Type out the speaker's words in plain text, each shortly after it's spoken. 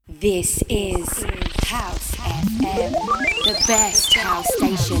This is House FM, the best house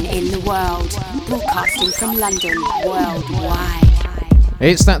station in the world, broadcasting from London worldwide.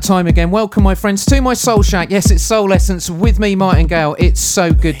 It's that time again. Welcome, my friends, to my Soul Shack. Yes, it's Soul Essence with me, Martin Gale. It's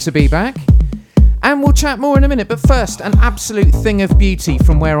so good to be back. And we'll chat more in a minute, but first, an absolute thing of beauty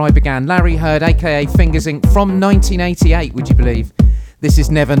from where I began. Larry Heard, aka Fingers Inc. from 1988, would you believe? This is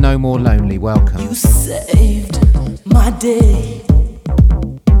Never No More Lonely. Welcome. You saved my day.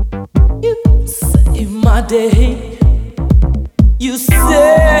 You saved my day. You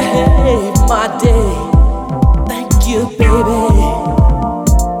saved my day. Thank you, baby.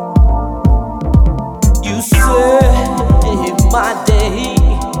 You saved my day.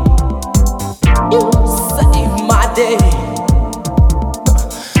 You saved my day.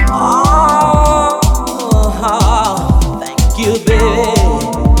 Oh, thank you, baby.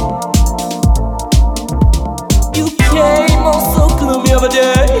 You came on so gloomy of a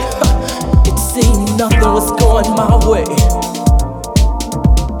day. It seemed nothing was going my way.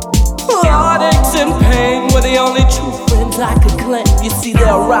 Heartaches and pain were the only true friends I could claim. You see, they're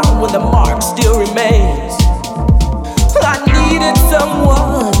around when the mark still remains. I needed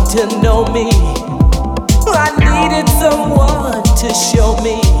someone to know me. I needed someone to show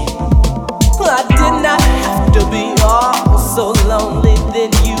me. I did not have to be all so lonely.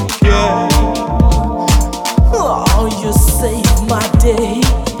 Then you came. Oh, you saved my day.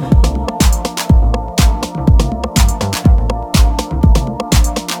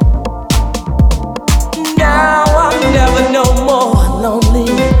 Now I'm never no more lonely.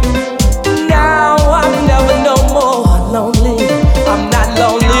 Now I'm never no more lonely. I'm not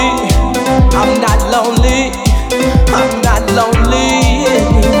lonely. I'm not lonely. I'm not lonely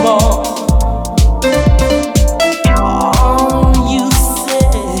anymore. Oh, you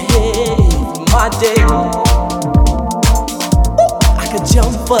saved my day. I could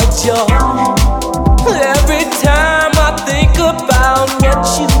jump for joy every time I think about what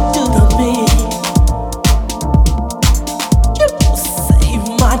you do to me. You saved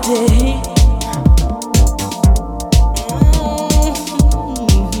my day.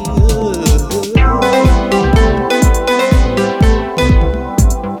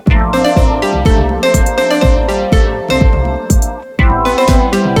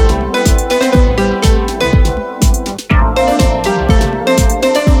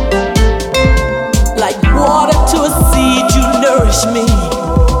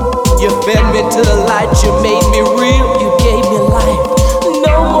 To the light, you made me real, you gave me life.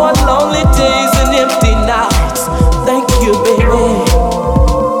 No more lonely days and empty nights. Thank you, baby.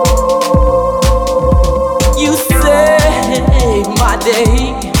 You saved my day.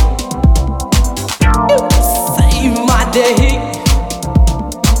 You saved my day.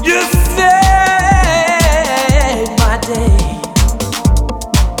 You saved my day.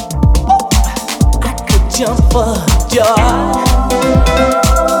 Oh, I could jump for joy.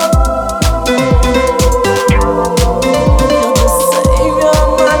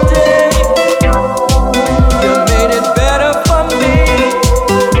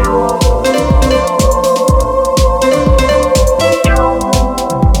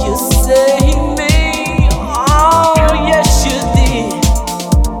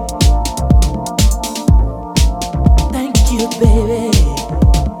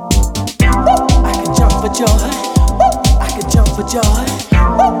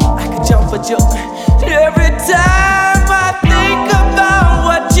 Every time I think about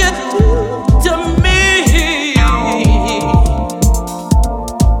what you do to me,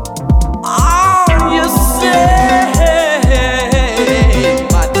 oh, you save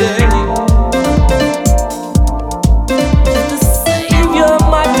my day. You're the savior of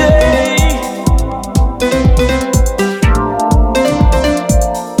my day.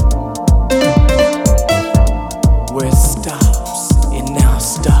 Where it stops, it now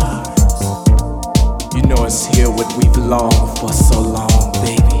starts. You know it's here with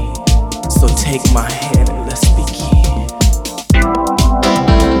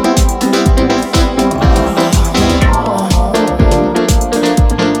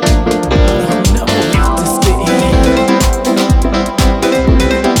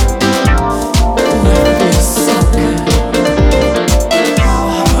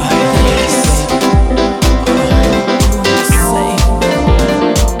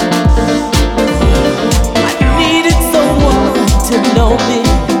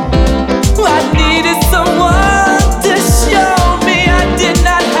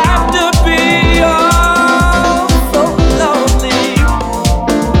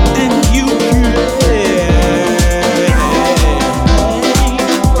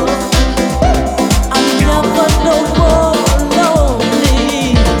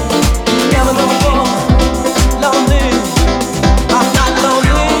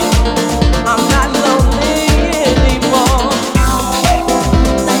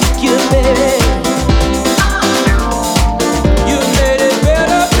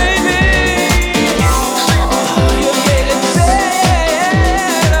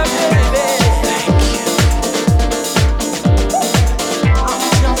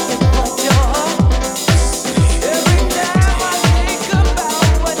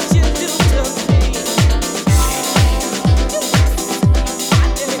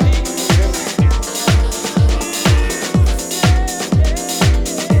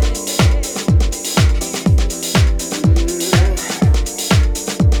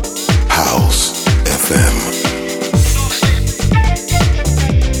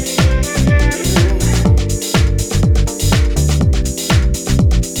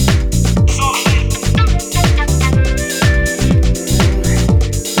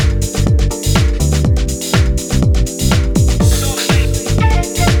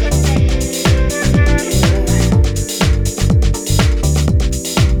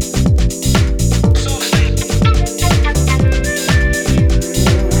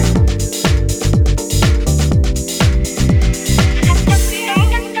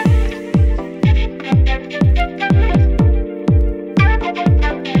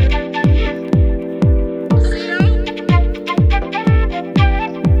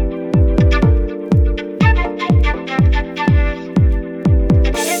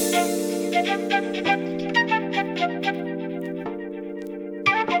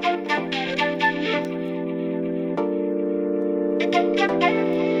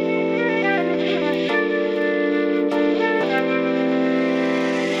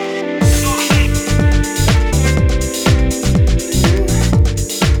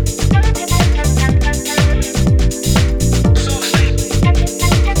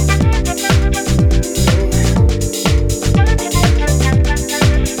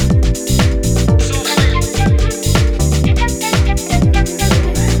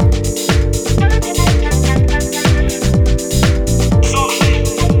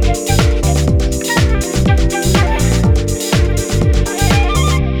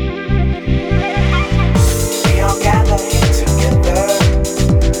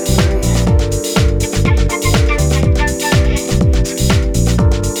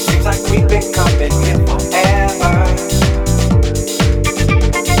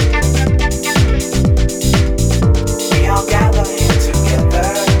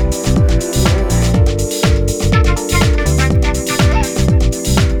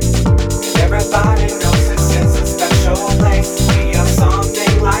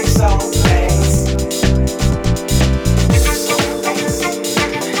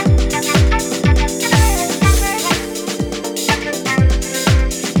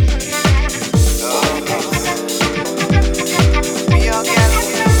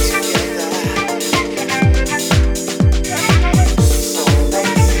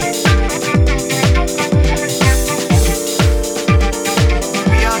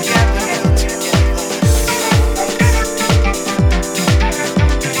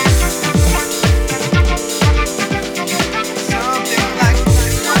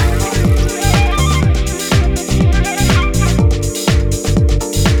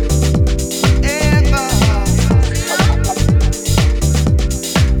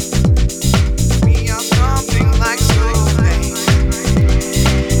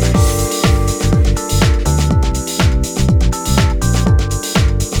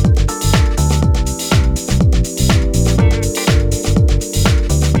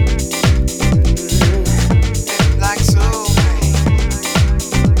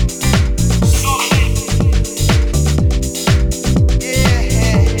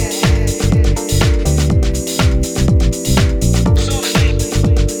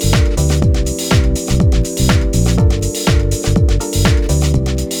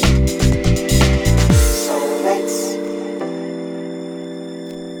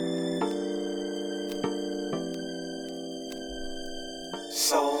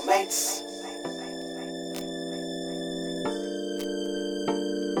soulmates.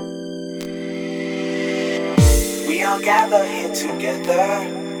 We all gather here together.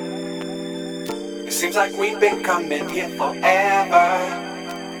 It seems like we've been coming here forever.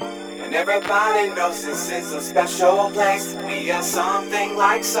 And everybody knows this is a special place. We are something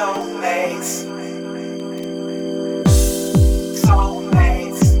like soulmates.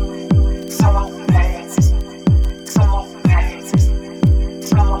 Soulmates. Soulmates. Soulmates.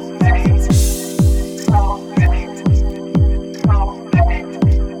 Soulmates.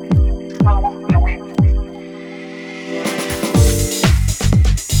 Soulmates.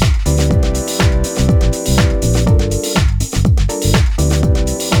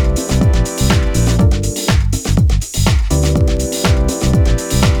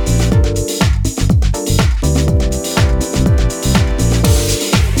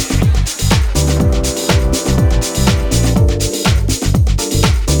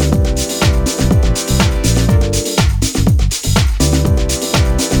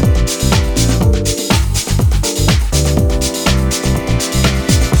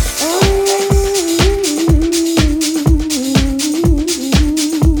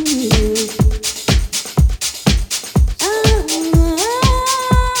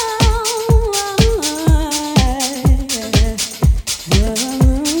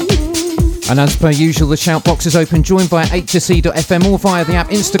 And as per usual, the shout box is open. Join via h2c.fm or via the app,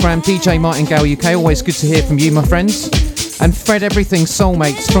 Instagram, DJ Martin Gale UK. Always good to hear from you, my friends. And Fred Everything,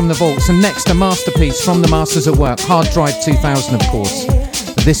 Soulmates from the Vaults. And next, a masterpiece from the Masters at Work, Hard Drive 2000, of course.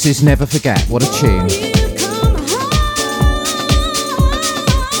 This is Never Forget. What a tune.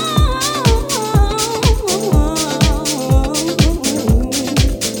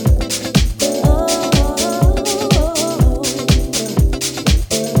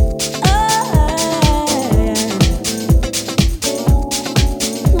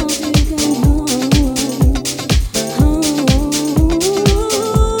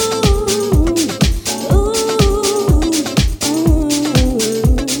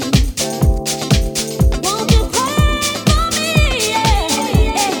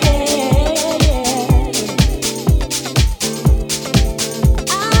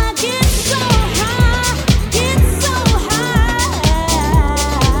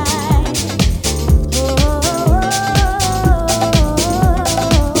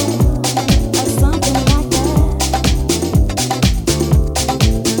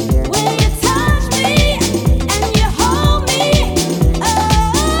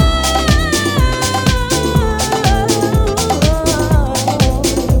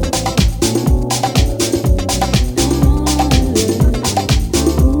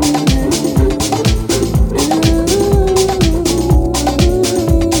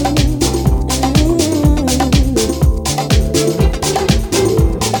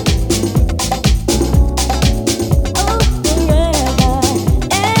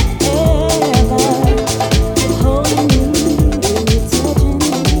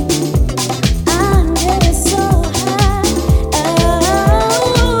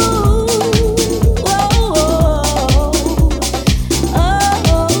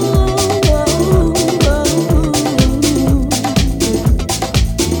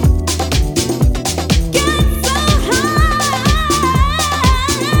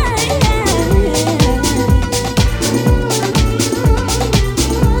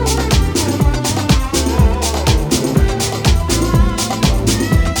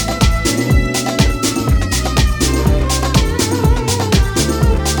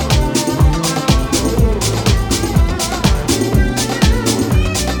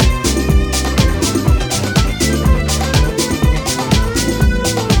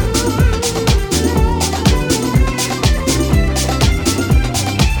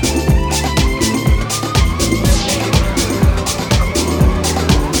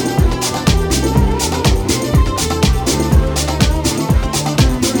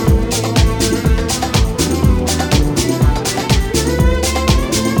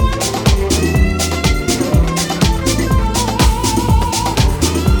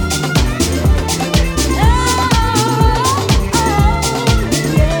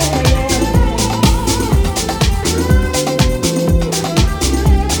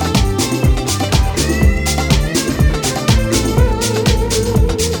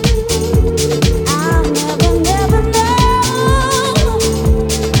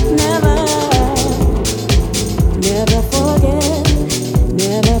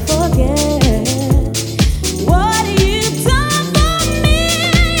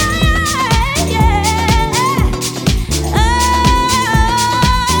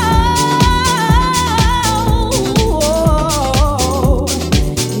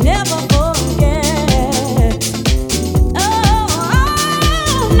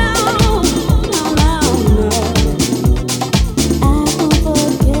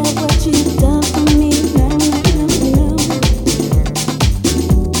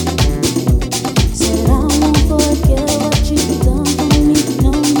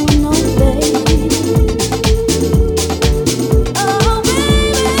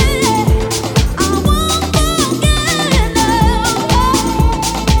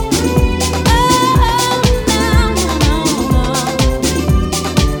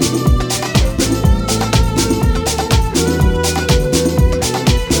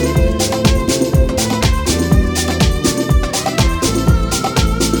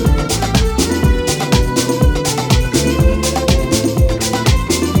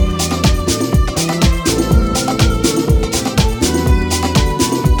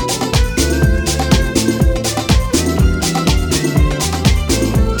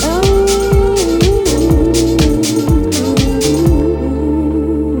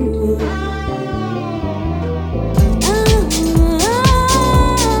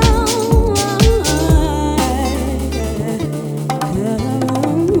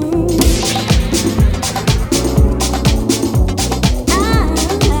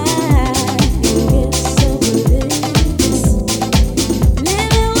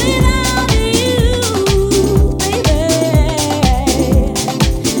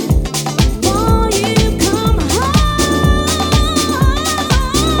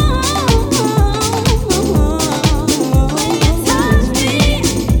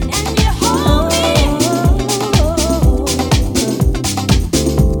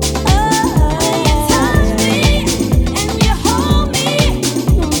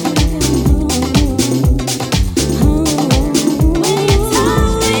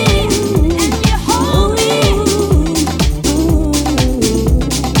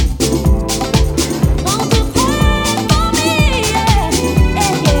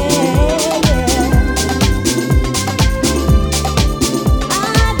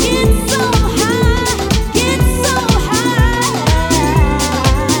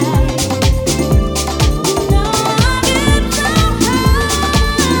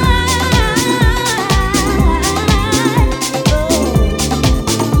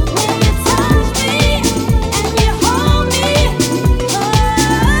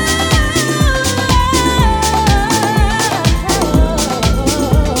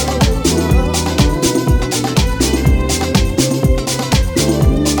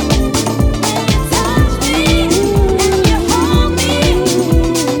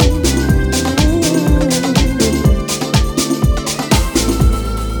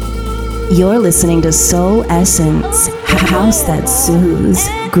 You're listening to Soul Essence, house that soothes,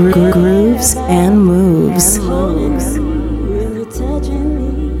 grooves, and moves.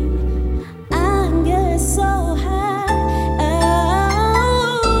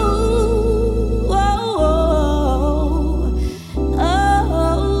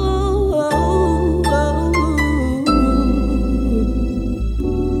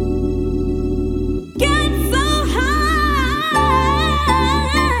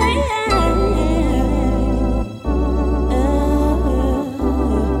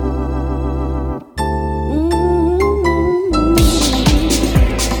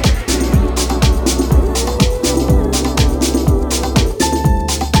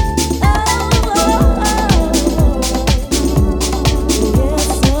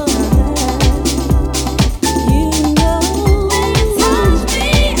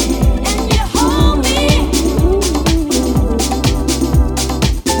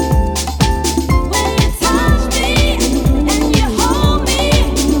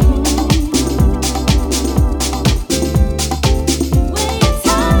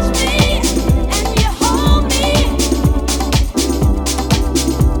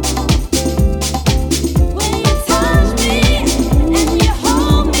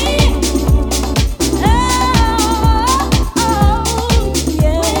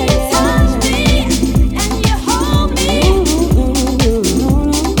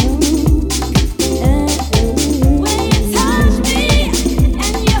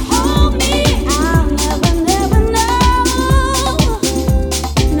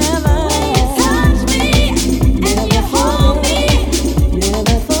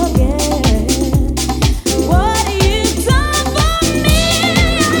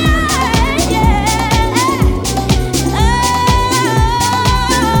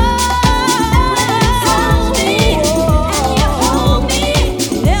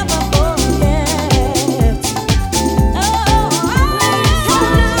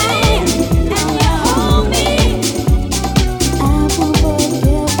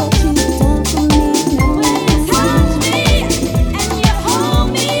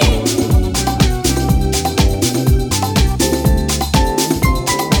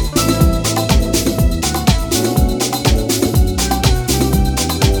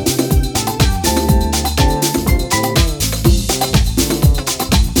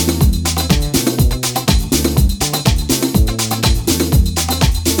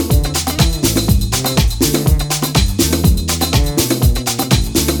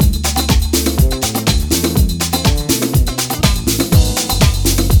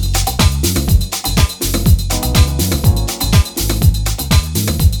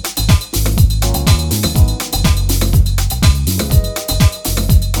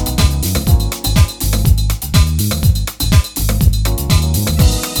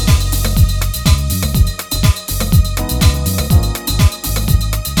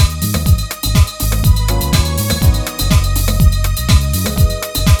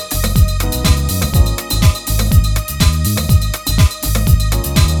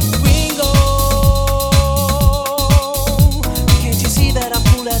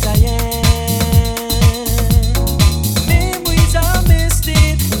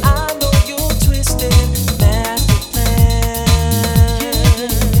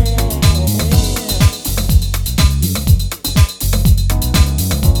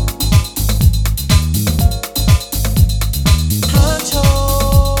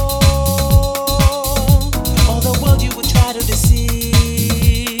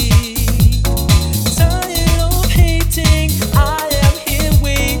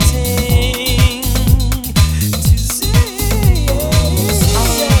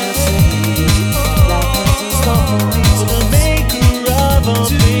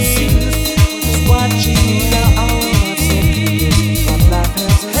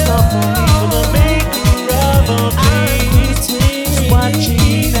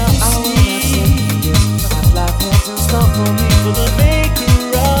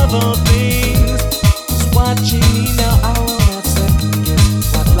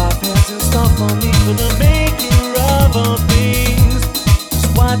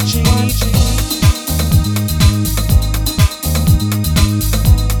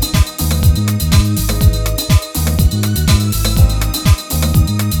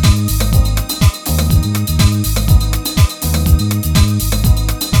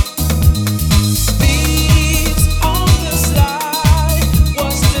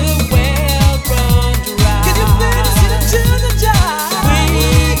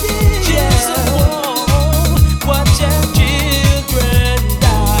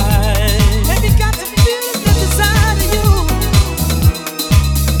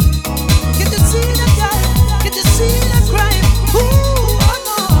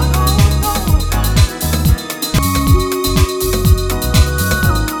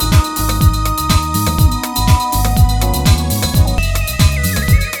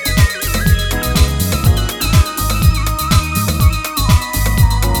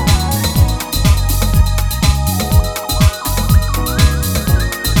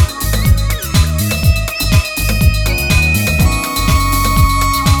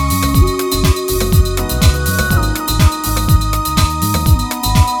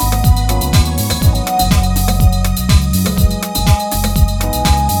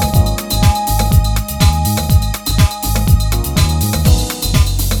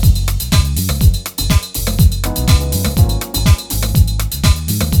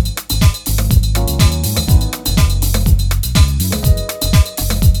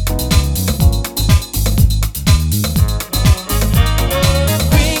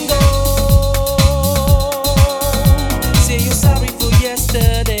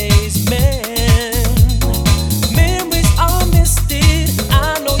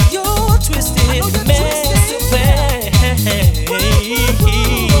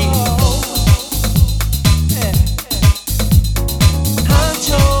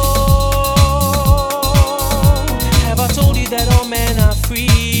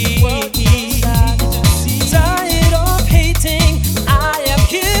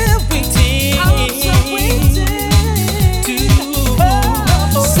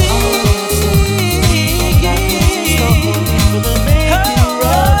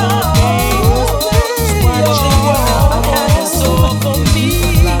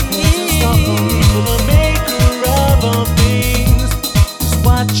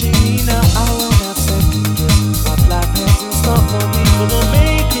 watching now, I will not second guess what life has in store for me, for the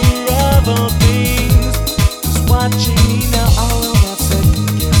maker of all things. Just watching now, I will not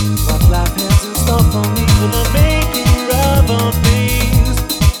second guess what life has in store for me, for the maker of all things.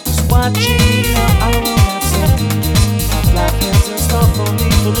 Just watching now, I will not second guess what life has in store for me,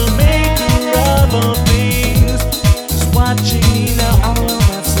 for the maker of all things. Just watching now, I will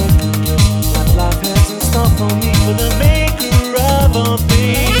not second guess what life has in store for me, for the maker of all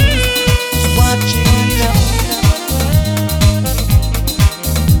things. Just watching now.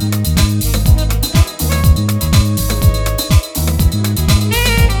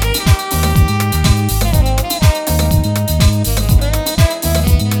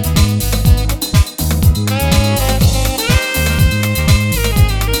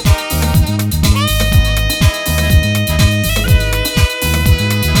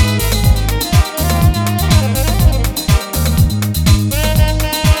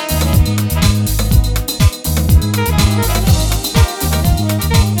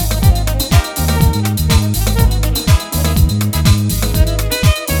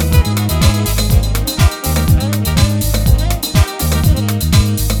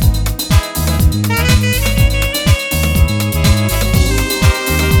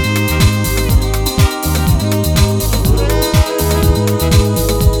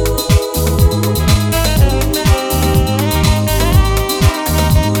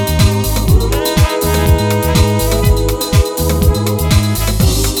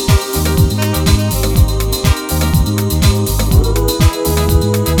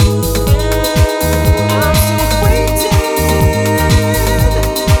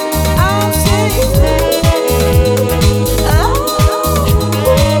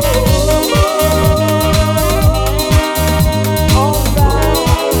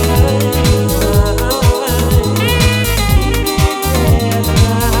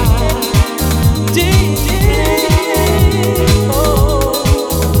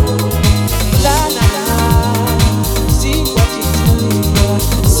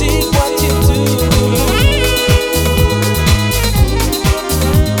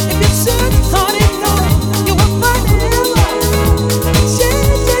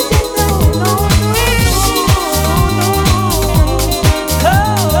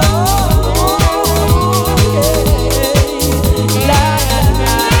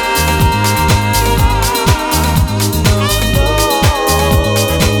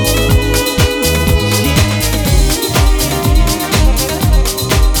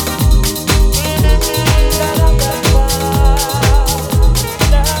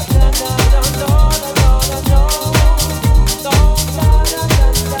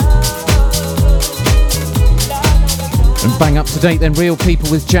 Date then, Real People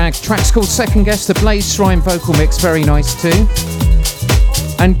with Jag. Track's called Second Guess, the Blaze Shrine vocal mix, very nice too.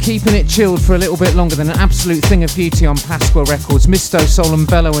 And keeping it chilled for a little bit longer than an absolute thing of beauty on Pasqua Records, Misto, Solon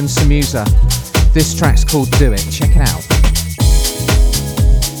Bello and Samusa. This track's called Do It, check it out.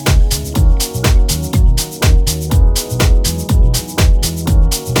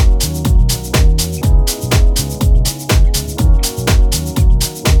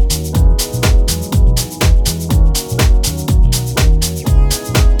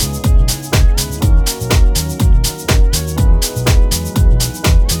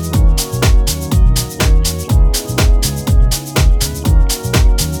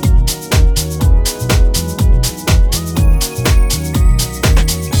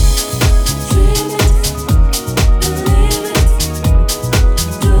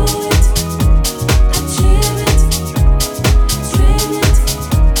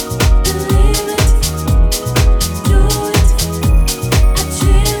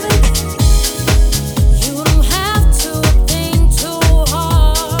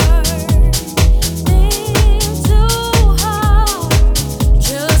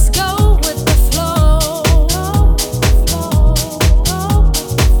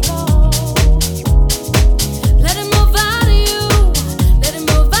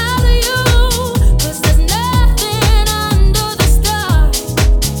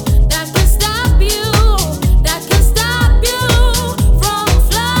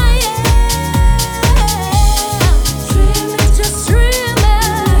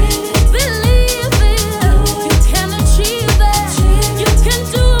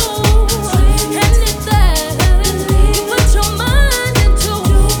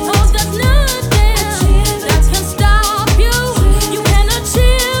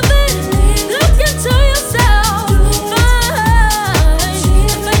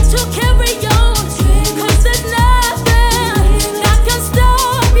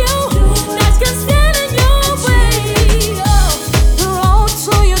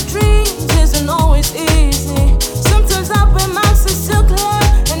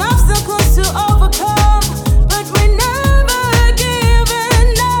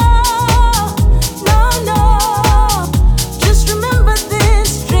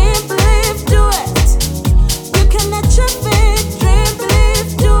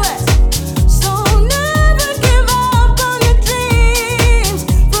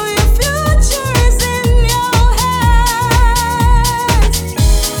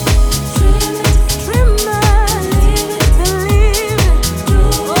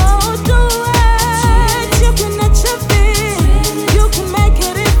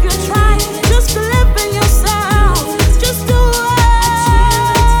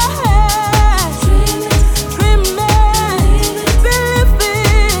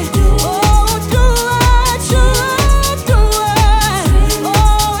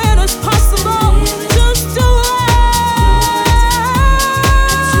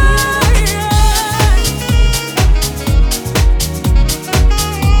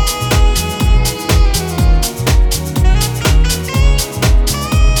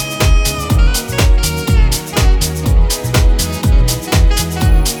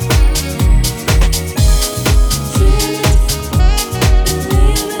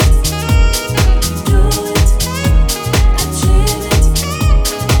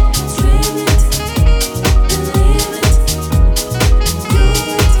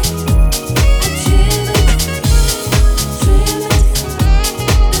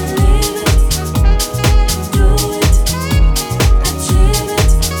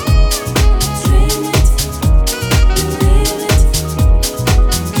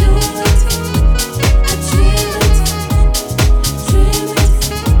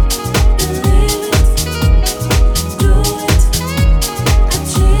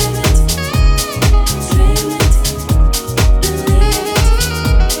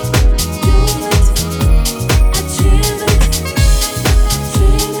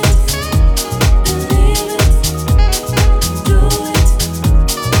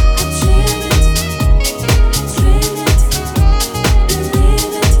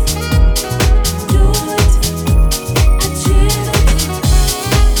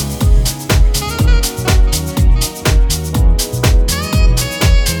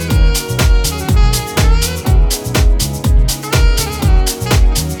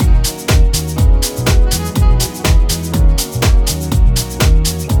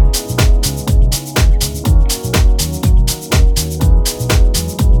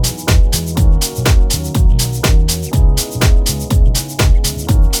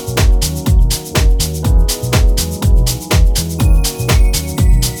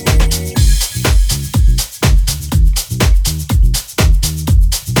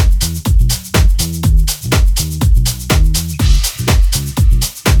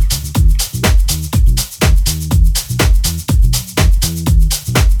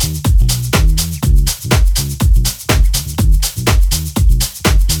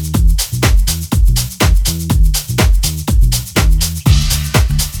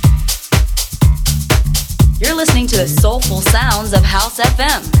 You're listening to the soulful sounds of House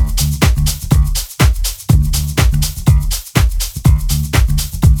FM.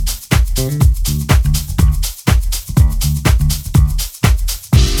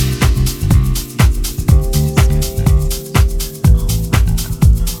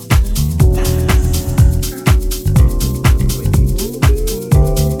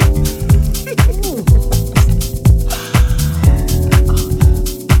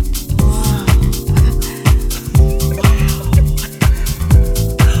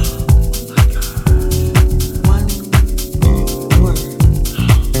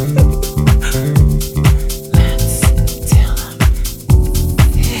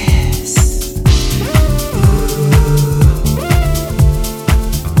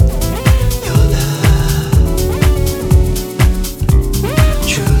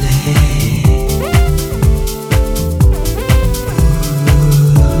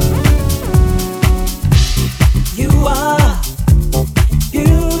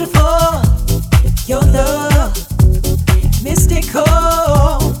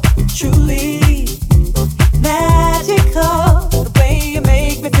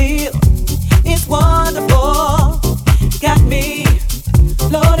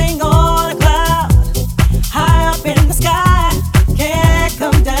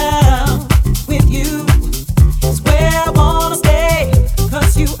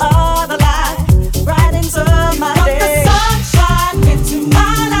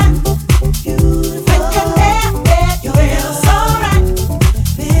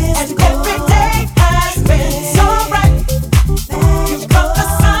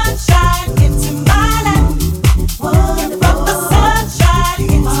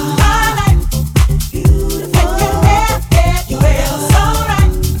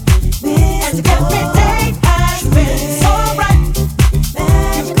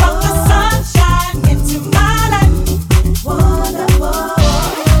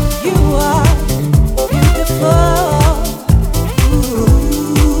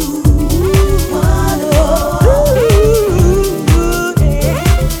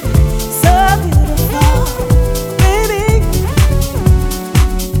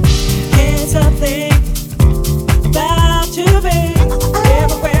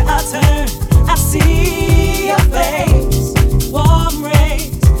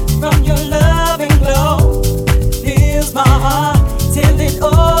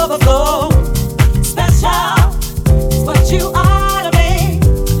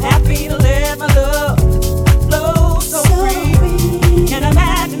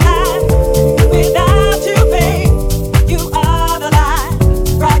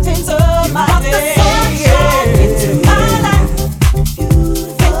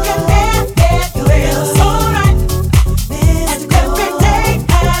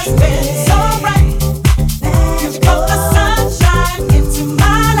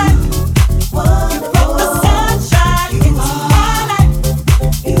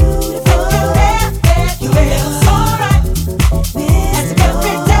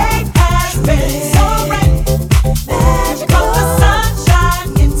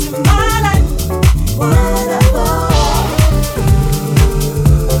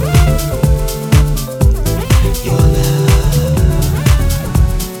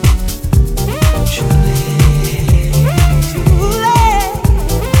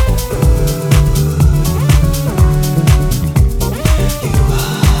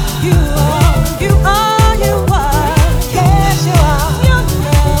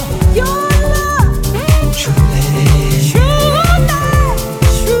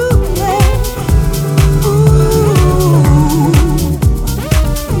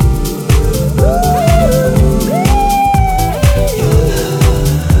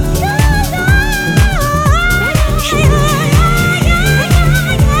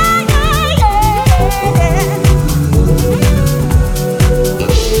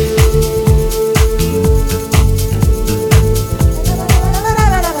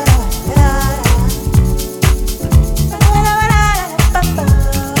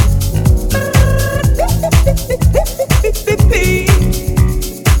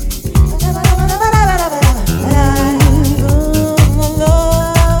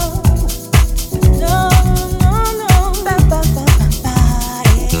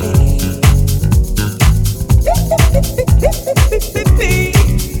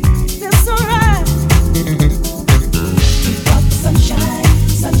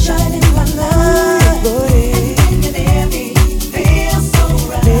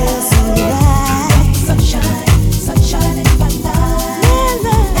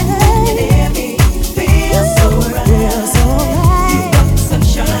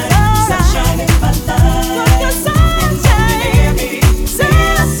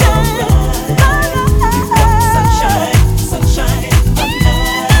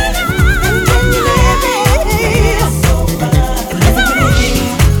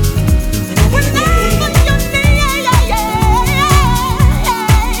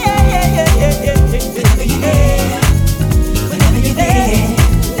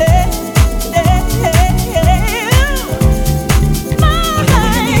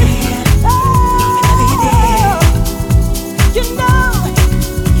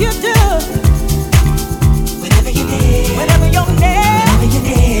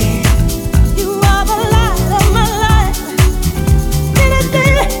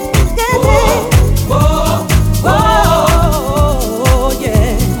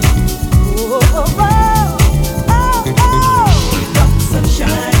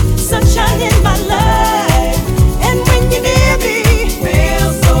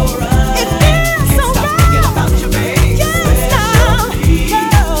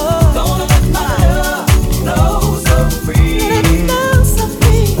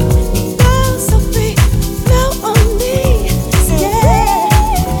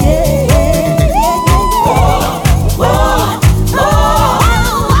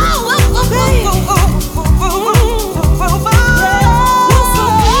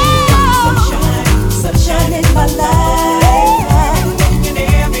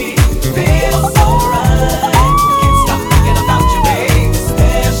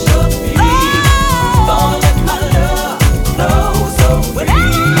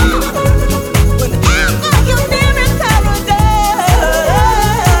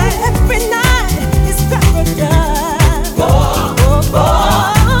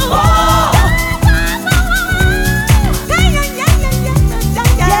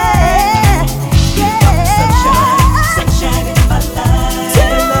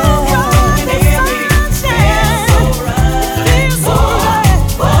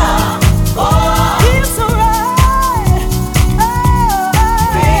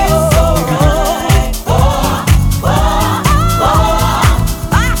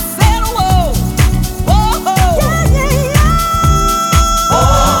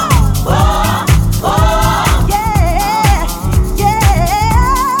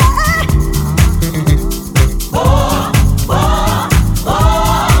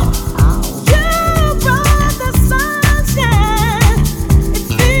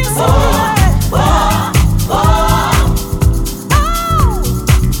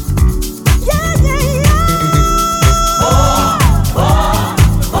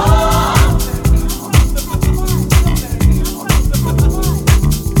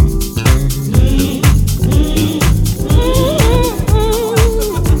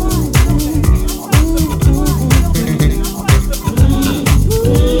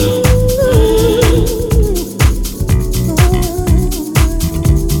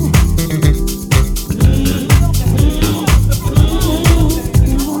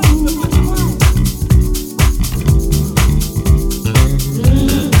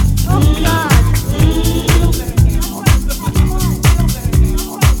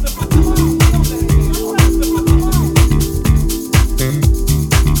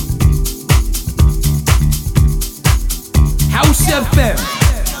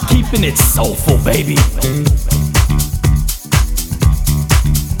 keeping it soulful, baby.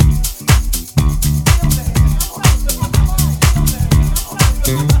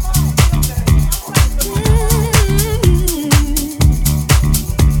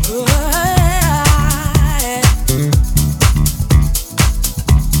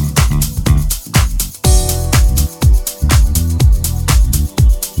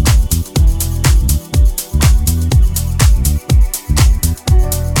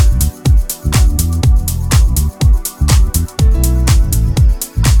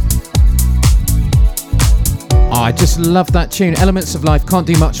 I just love that tune. Elements of Life can't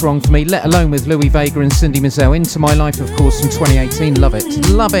do much wrong for me, let alone with Louis Vega and Cindy Mizelle. Into My Life, of course, from 2018. Love it.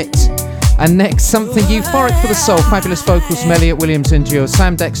 Love it. And next, something euphoric for the soul. Fabulous vocals from Elliot Williams and duo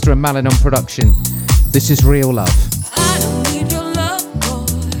Sam Dexter and Malin on production. This is Real Love. I don't need your love, boy.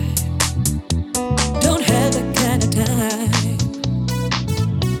 Don't have that kind of time.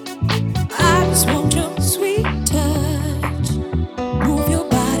 I just want your sweet touch. Move your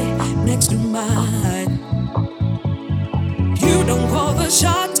body next to mine. You don't call the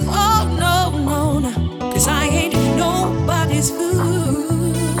shots, oh no, no, no. 'Cause I ain't nobody's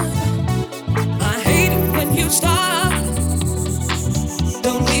fool. I hate it when you stop.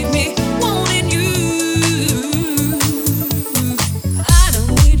 Don't leave me wanting you. I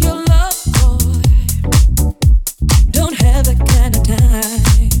don't need your love, boy. Don't have that kind of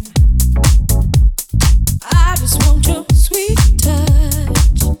time. I just want your sweet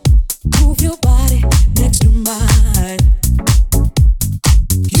touch. Move your body next to mine.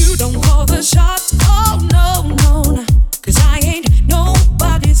 You don't call the shots, oh no, no, no. 'Cause I ain't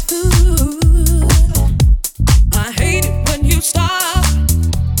nobody's fool. I hate it when you stop.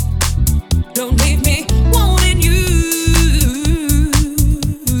 Don't leave me wanting you.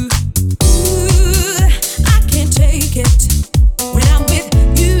 Ooh, I can't take it when I'm with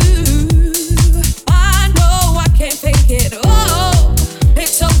you. I know I can't fake it. Oh,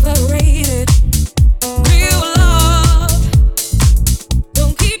 it's overrated. Real love.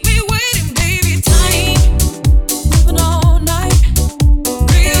 Don't keep me waiting, baby. Time moving all night.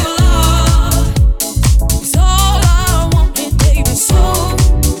 Real love is all I want, and baby, so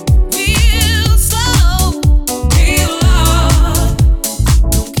real slow. Real love.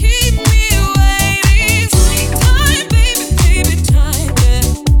 Don't keep me waiting. Time, baby, baby, time, yeah.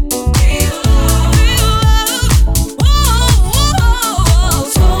 Real love, whoa, whoa,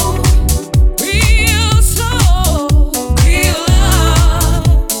 so real slow. Real love.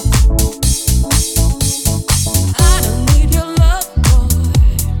 I don't need your love, boy.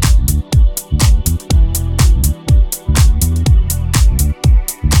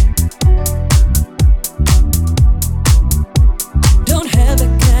 Don't have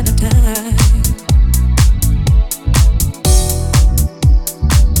that kind of time.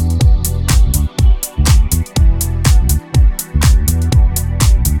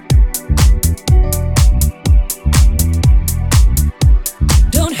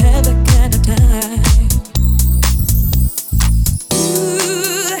 Don't have that kind of time.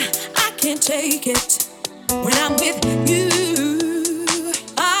 Ooh, I can't take it when I'm with you.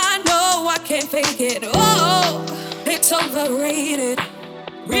 I know I can't fake it. Oh, it's overrated.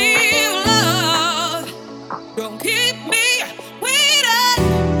 Real love. Don't keep me waiting.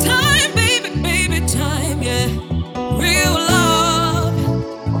 Time, baby, baby, time, yeah. Real love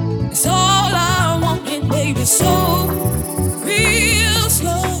is all I want, and baby, so real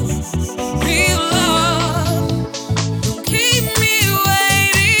slow. Real love. Don't keep me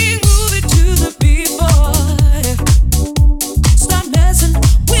waiting. Move it to the beat, boy. Stop messing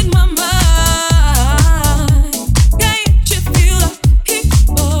with my mind. Can't you feel the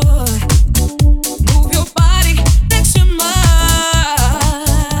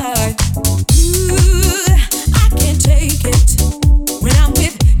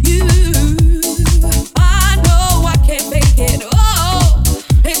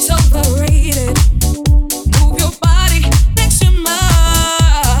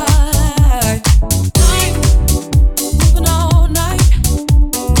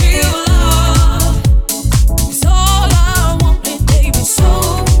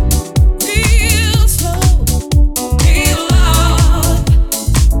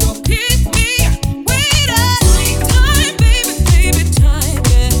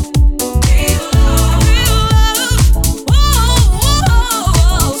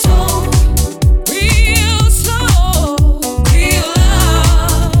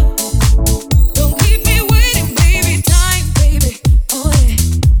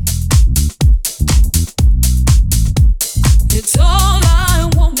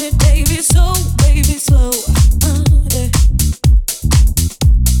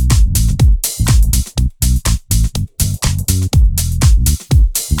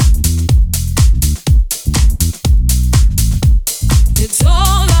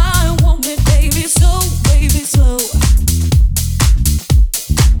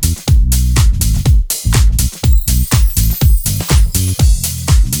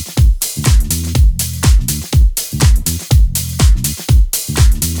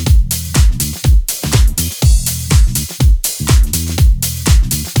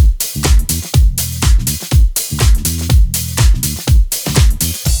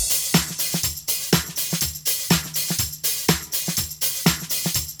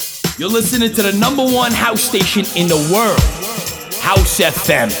You're listening to the #1 house station in the world, House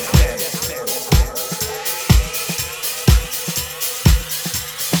FM.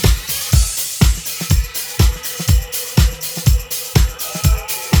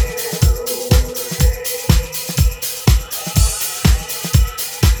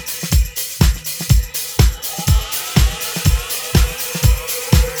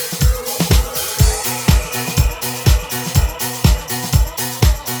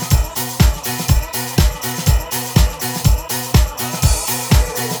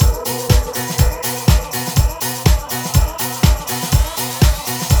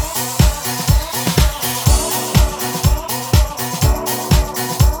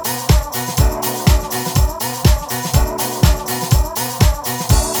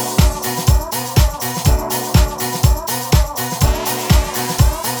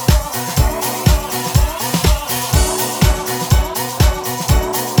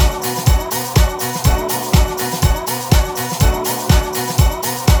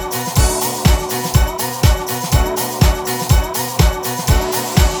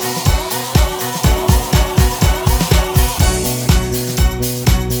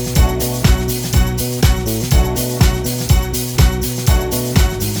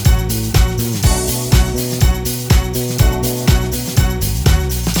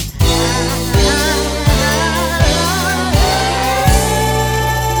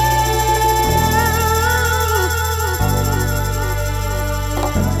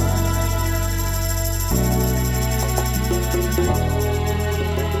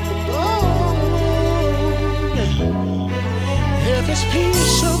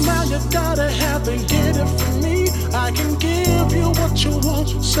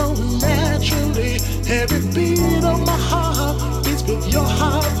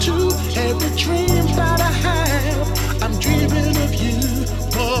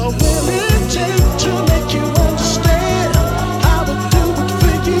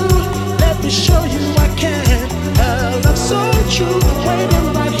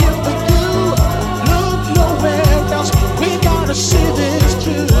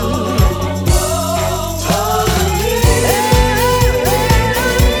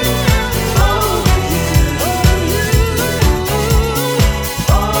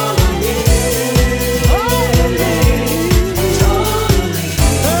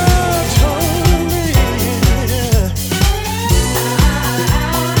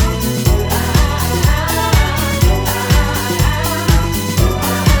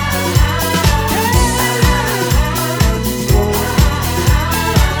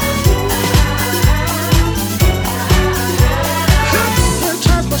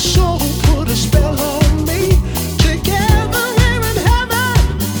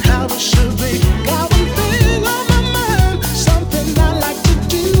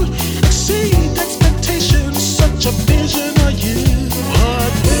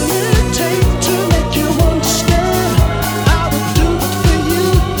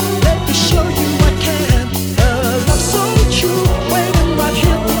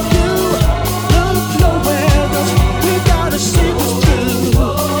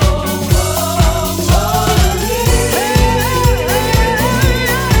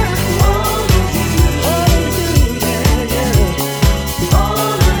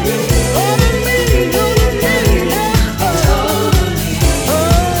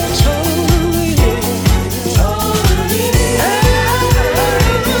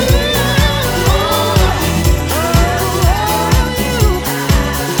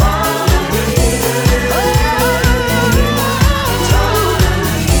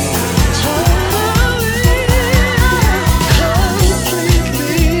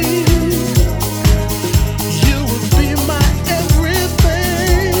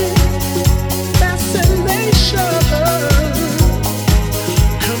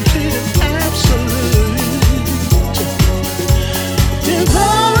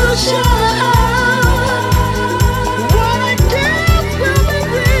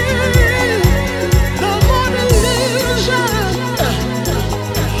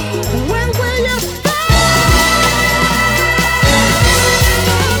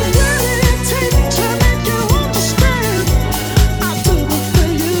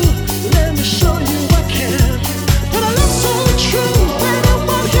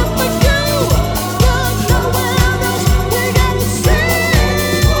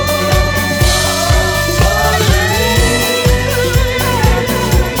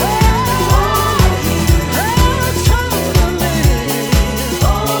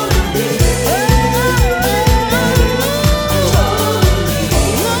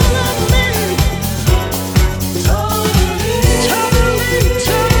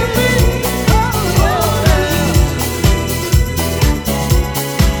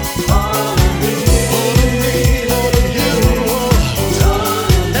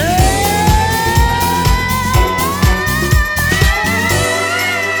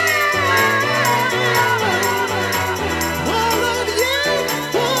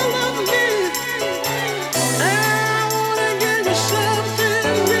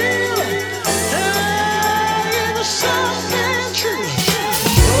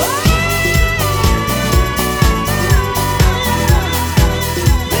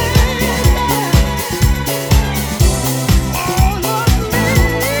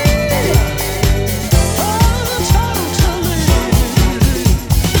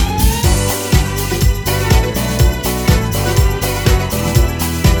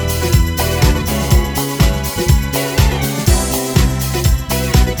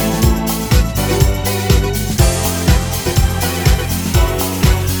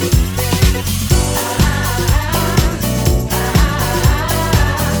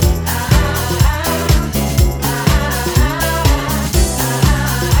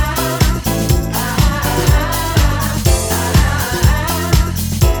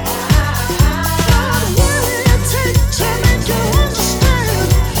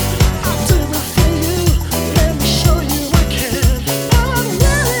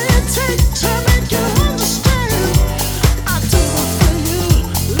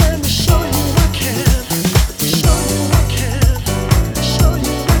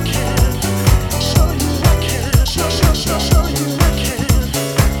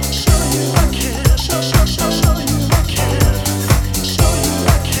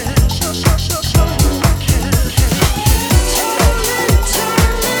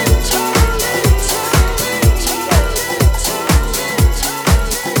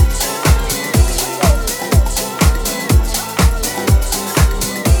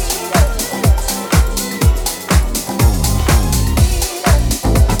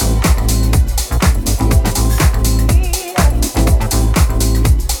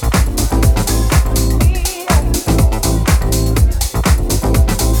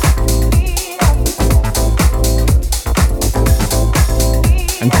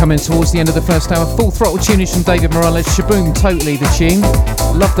 And coming towards the end of the first hour, full throttle tunage from David Morales, Shaboom, totally the tune.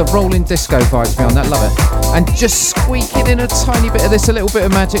 Love the rolling disco vibes behind that, love it. And just squeaking in a tiny bit of this, a little bit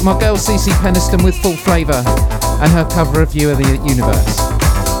of magic, my girl CeCe Peniston with Full Flavour and her cover of View of the Universe.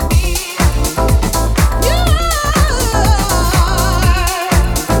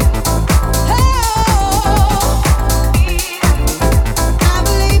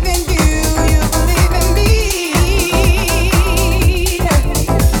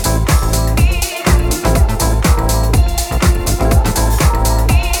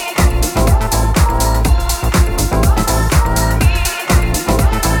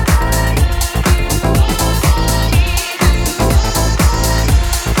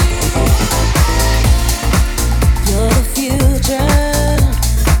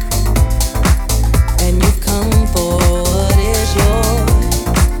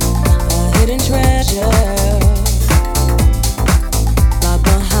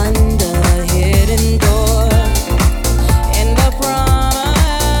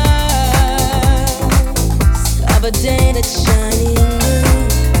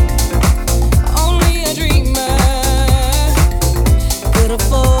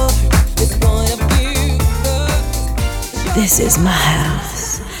 This is my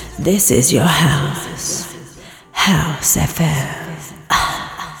house. This is your house. House FM.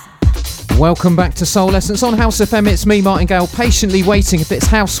 Welcome back to Soul Essence on House FM. It's me, Martin Gale, patiently waiting. If it's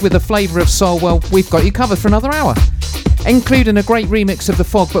house with a flavour of soul, well, we've got you covered for another hour, including a great remix of The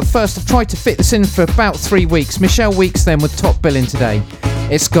Fog. But first, I've tried to fit this in for about 3 weeks. Michelle Weeks then with top billing today.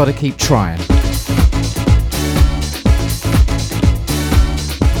 It's gotta keep trying. Try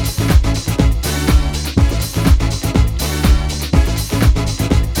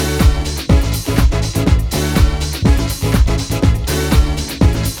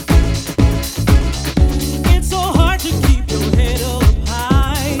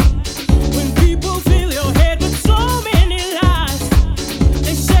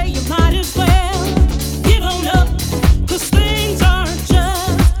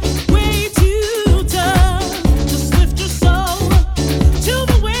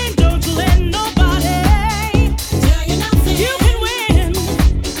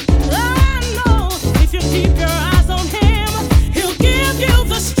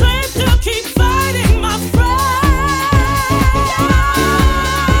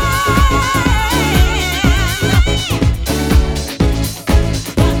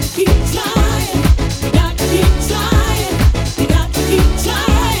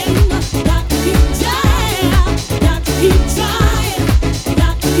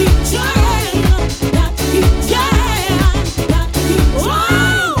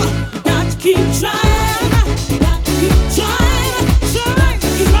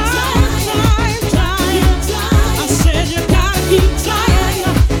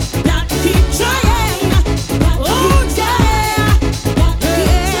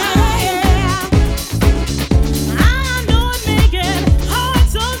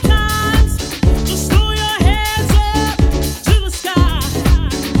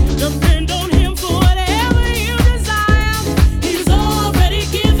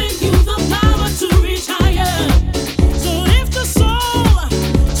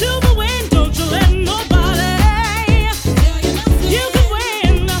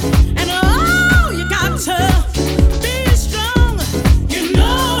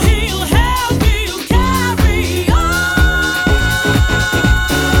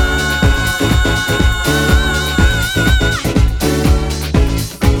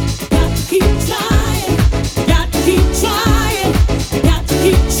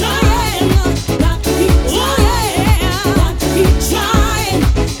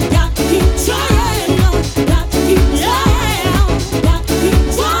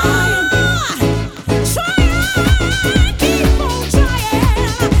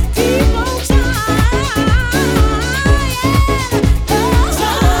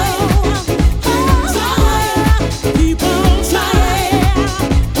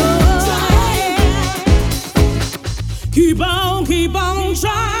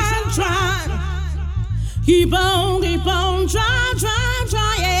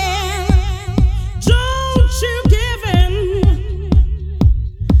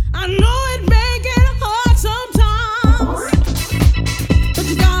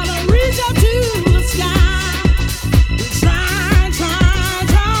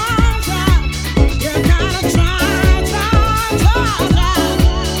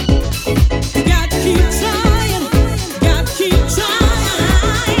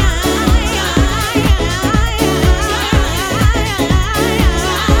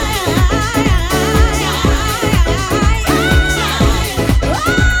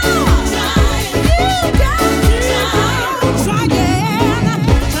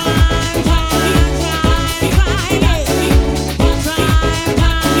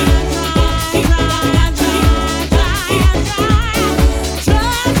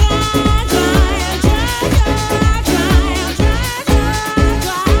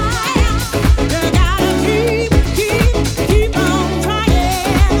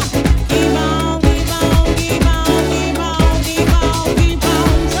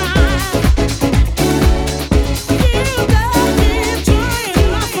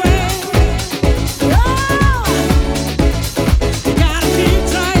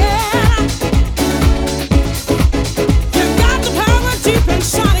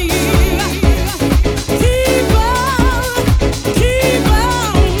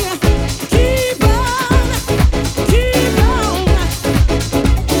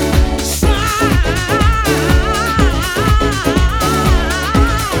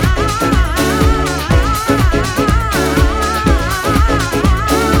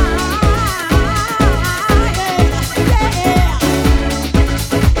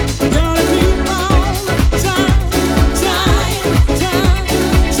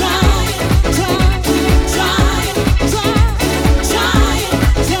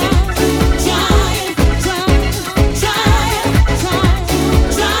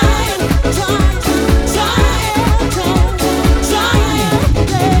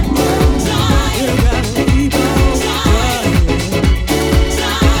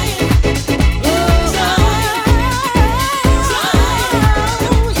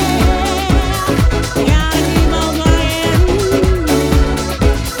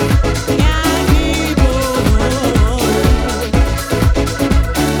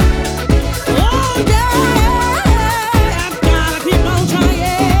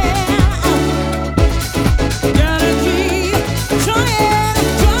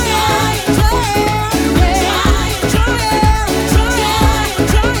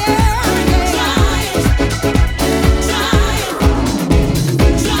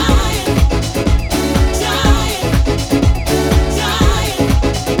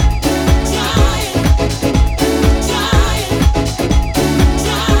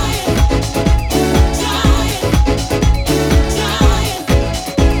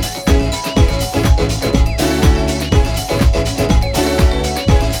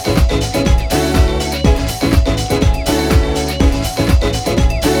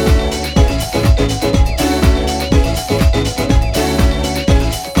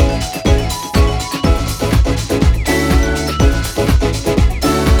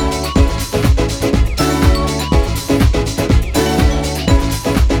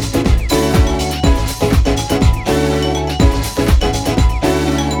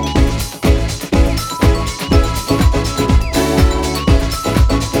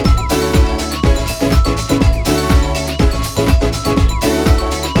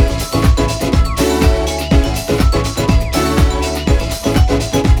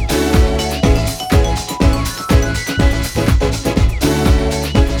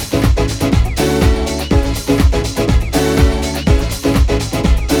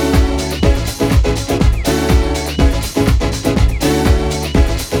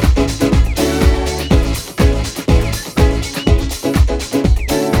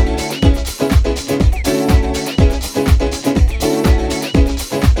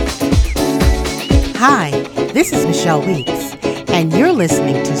This is Michelle Weeks, and you're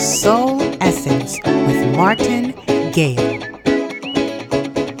listening to Soul Essence with Martin Gale.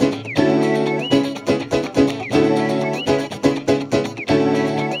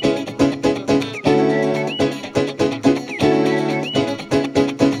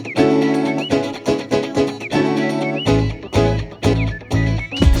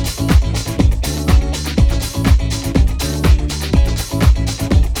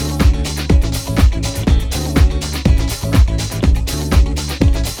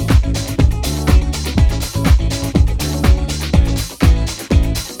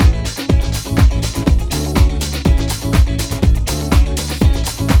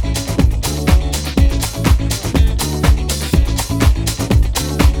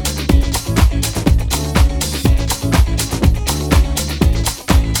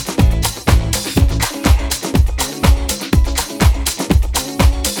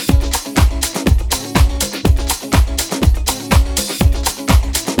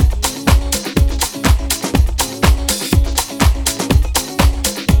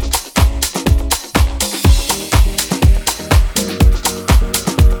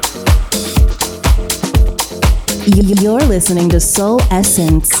 You're listening to Soul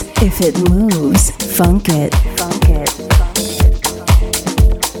Essence. If it moves, funk it. Funk it.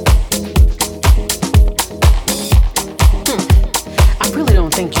 I really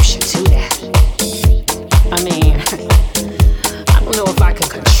don't think you should do that. I mean, I don't know if I can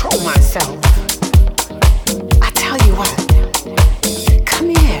control myself. I tell you what, come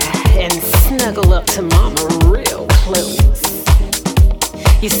here and snuggle up to mama real close.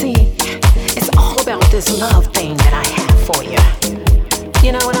 You see, it's all about this love thing that I have for you.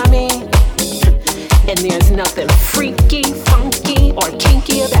 You know what I mean? And there's nothing freaky, funky, or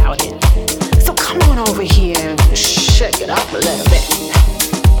kinky about it. So come on over here and shake it up a little bit.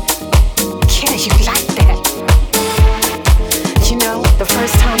 Yeah, you like that? You know, the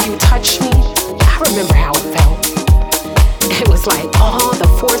first time you touched me, I remember how it felt. It was like all the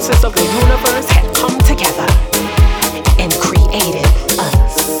forces of the universe had come together and created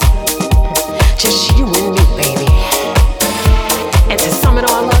us. Just you and me, baby. And to sum it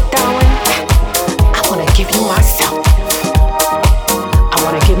all up, darling, I wanna give you myself. I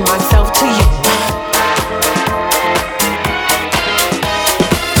wanna give myself to you.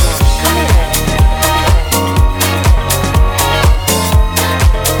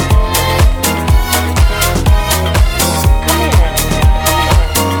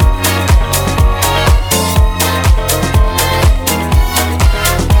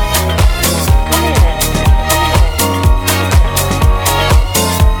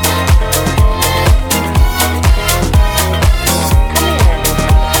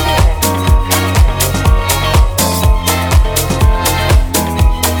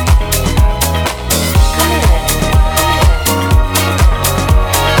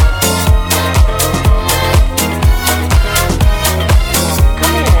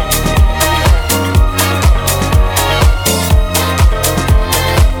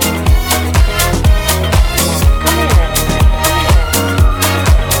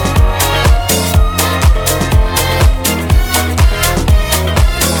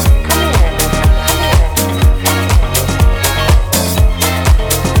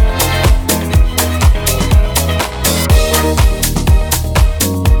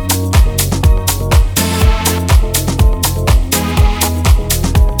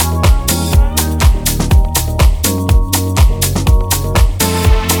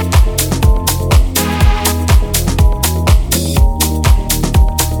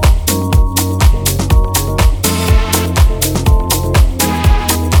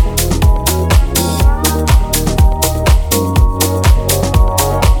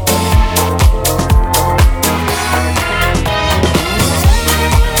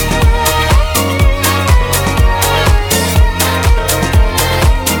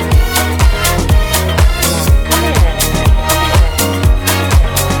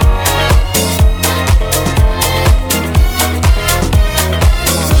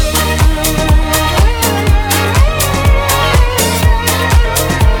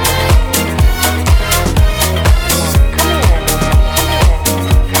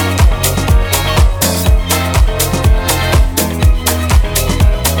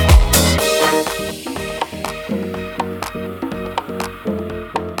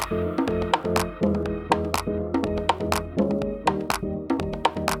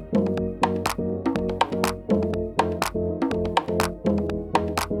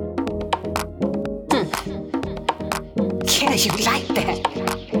 Yeah, you like that.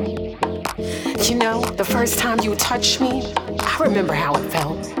 You know, the first time you touched me, I remember how it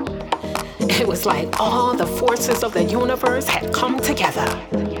felt. It was like all the forces of the universe had come together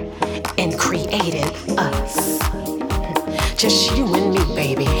and created us. Just you and me,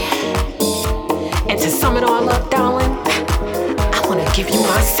 baby. And to sum it all up, darling, I wanna give you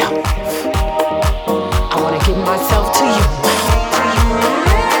myself. I wanna give myself to you.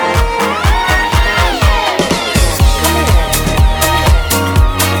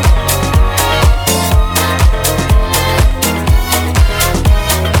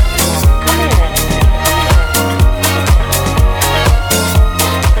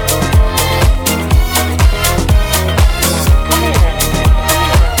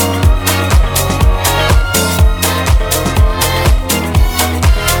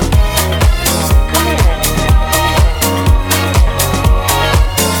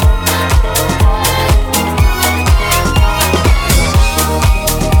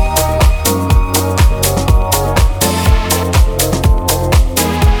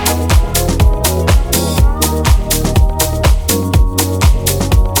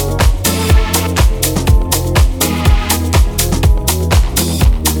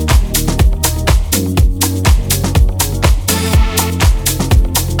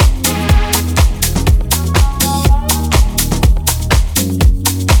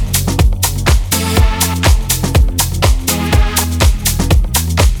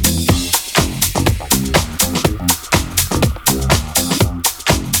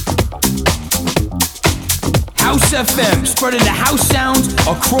 FM, spreading the house sounds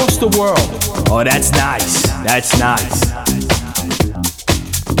across the world. Oh, that's nice. That's nice.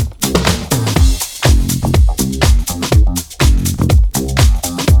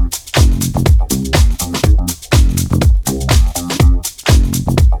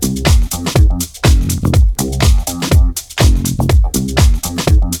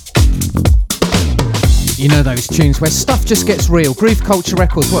 You know those tunes where stuff just gets real. Groove Culture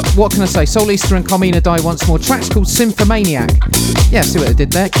Records. What can I say? Soul Easter and Carmina Die once more. Track's called Symphomaniac. Yeah, see what I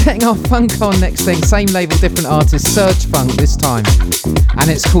did there? Getting our funk on next thing. Same label, different artist. Surge Funk this time.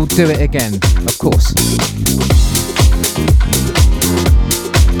 And it's called Do It Again, of course.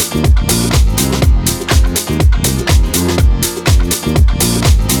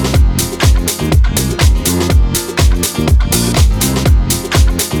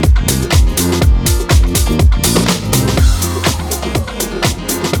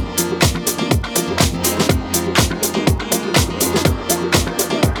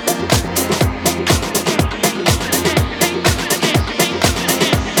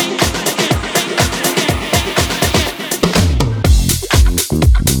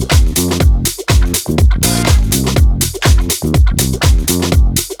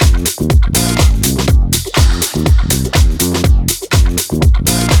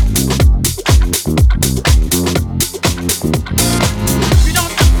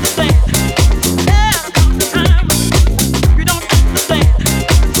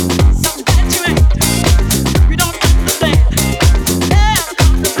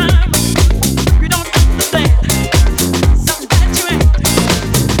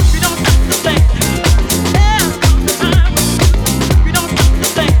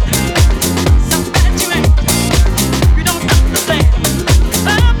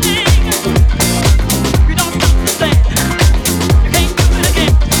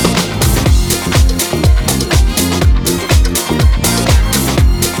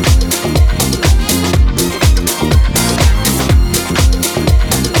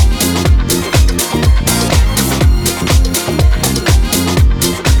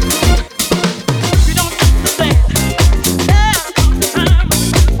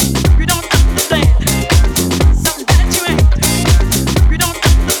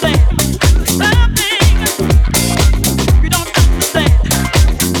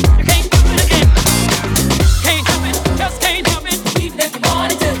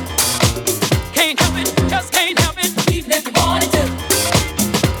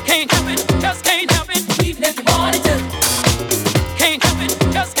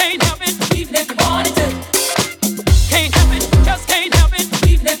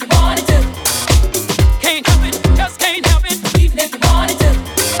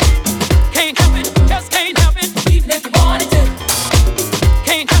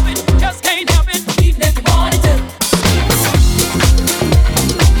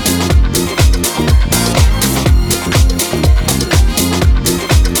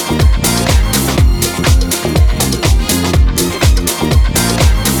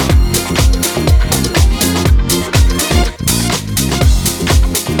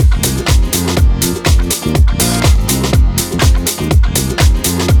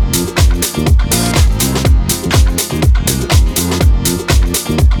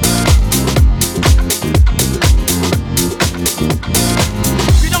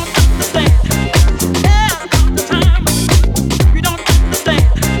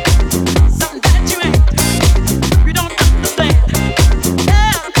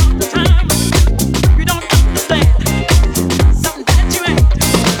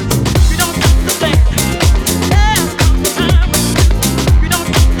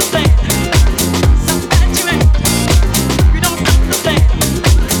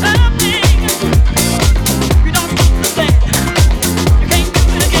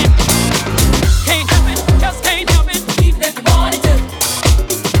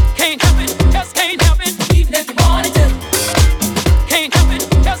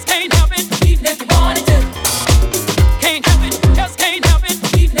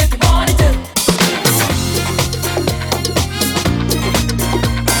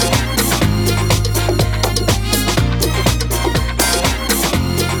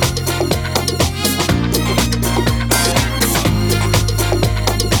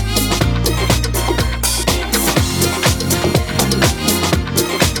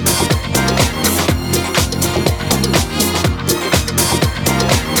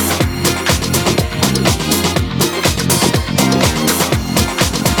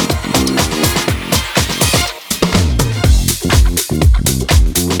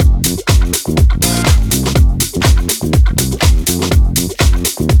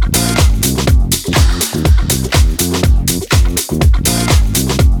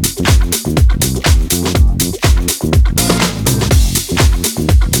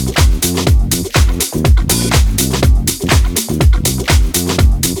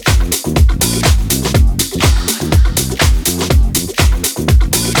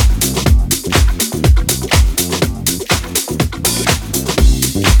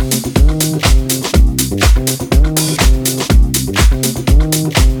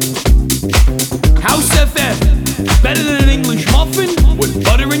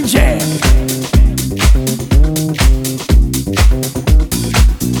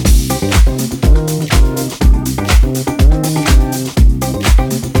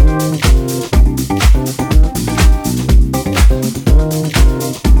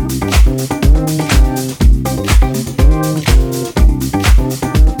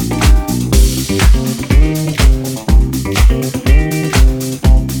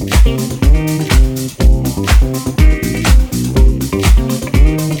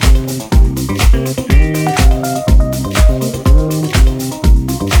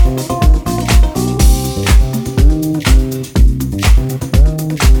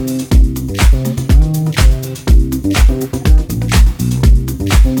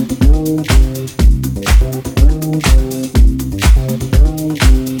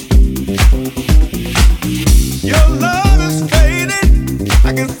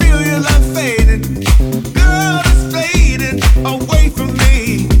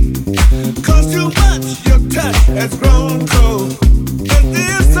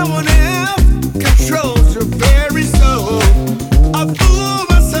 someone else controls your very soul. I fool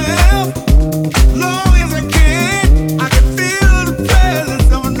myself long as I can. I can feel the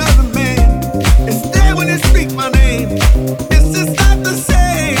presence of another man. It's there when they speak my name. It's just not the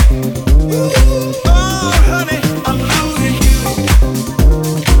same. Ooh, oh, honey, I'm losing you.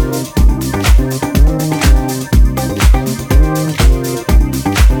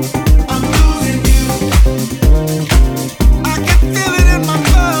 I'm losing you. I can feel it in my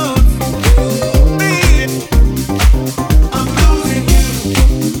bones. Ooh, man, I'm losing you.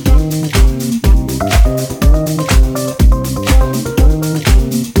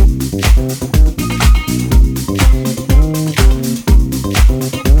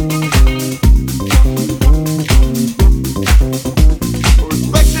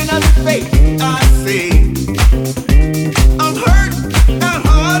 Reflection of your face, I see. I'm hurt,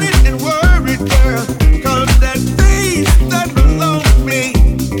 downhearted, and worried, girl. 'Cause that face that belongs to me.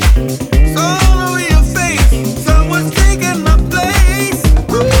 It's all over your face. Someone's taking my place.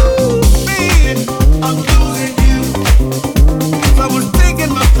 Ooh, man, I'm losing you. Someone's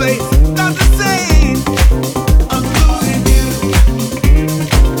taking my place. Not the same. I'm losing you.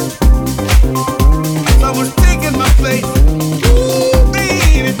 Someone's taking my place. Ooh,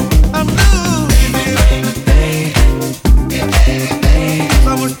 baby, I'm losing you.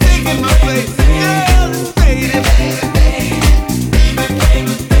 Someone's taking my place. Girl, it's fading.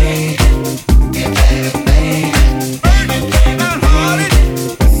 Hurt, downhearted,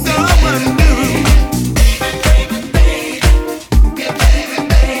 someone new.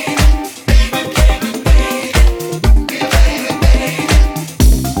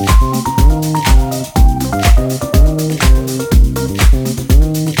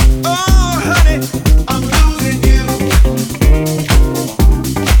 Oh, honey, I'm losing you.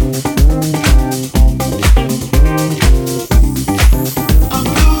 I'm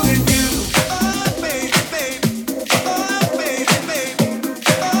losing you. Oh, baby, baby. Oh, baby, baby.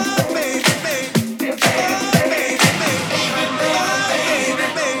 Oh, baby, baby. Oh, baby, baby. Oh, baby,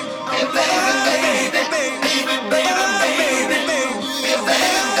 baby. I'm losing baby, baby. Oh, baby,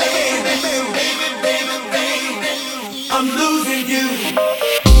 baby. I'm losing you.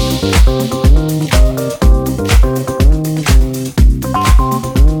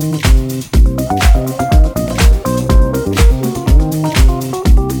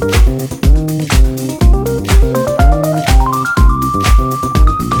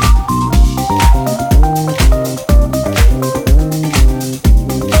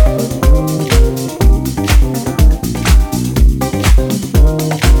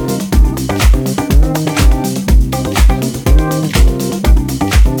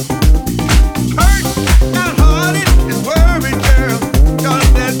 Hurt, downhearted, and worried, girl. 'Cause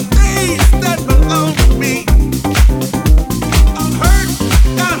that face that belongs to me. I'm hurt,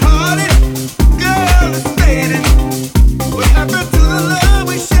 downhearted, girl, it's fading. What happened to the love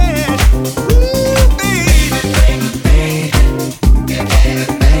we shared? Ooh, baby.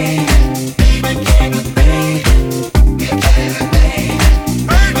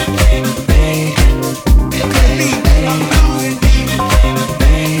 Hurt, could be. I'm losing you.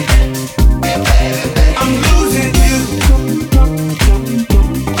 I'm losing you.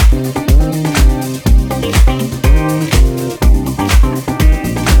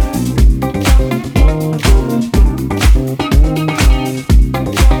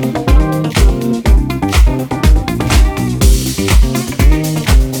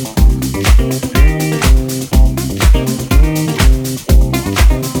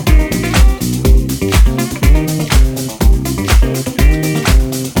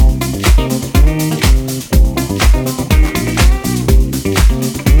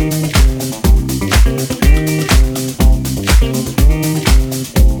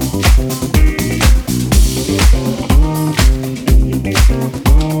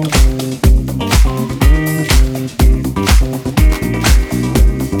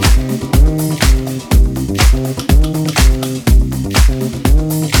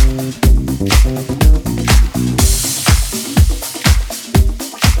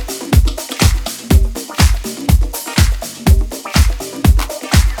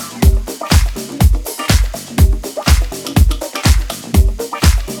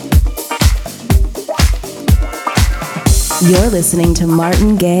 You're listening to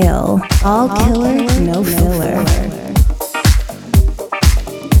Martin Gale. All killer, no filler.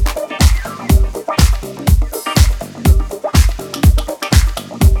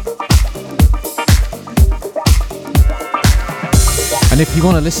 And if you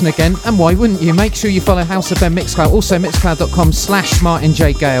want to listen again, and why wouldn't you, make sure you follow House FM Mixcloud, also mixcloud.com/Martin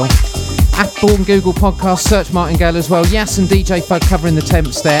J. Gale. Apple and Google Podcasts, search Martin Gale as well. Yas and DJ Fug covering the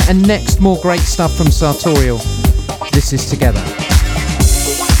temps there. And next, more great stuff from Sartorial. This is Together.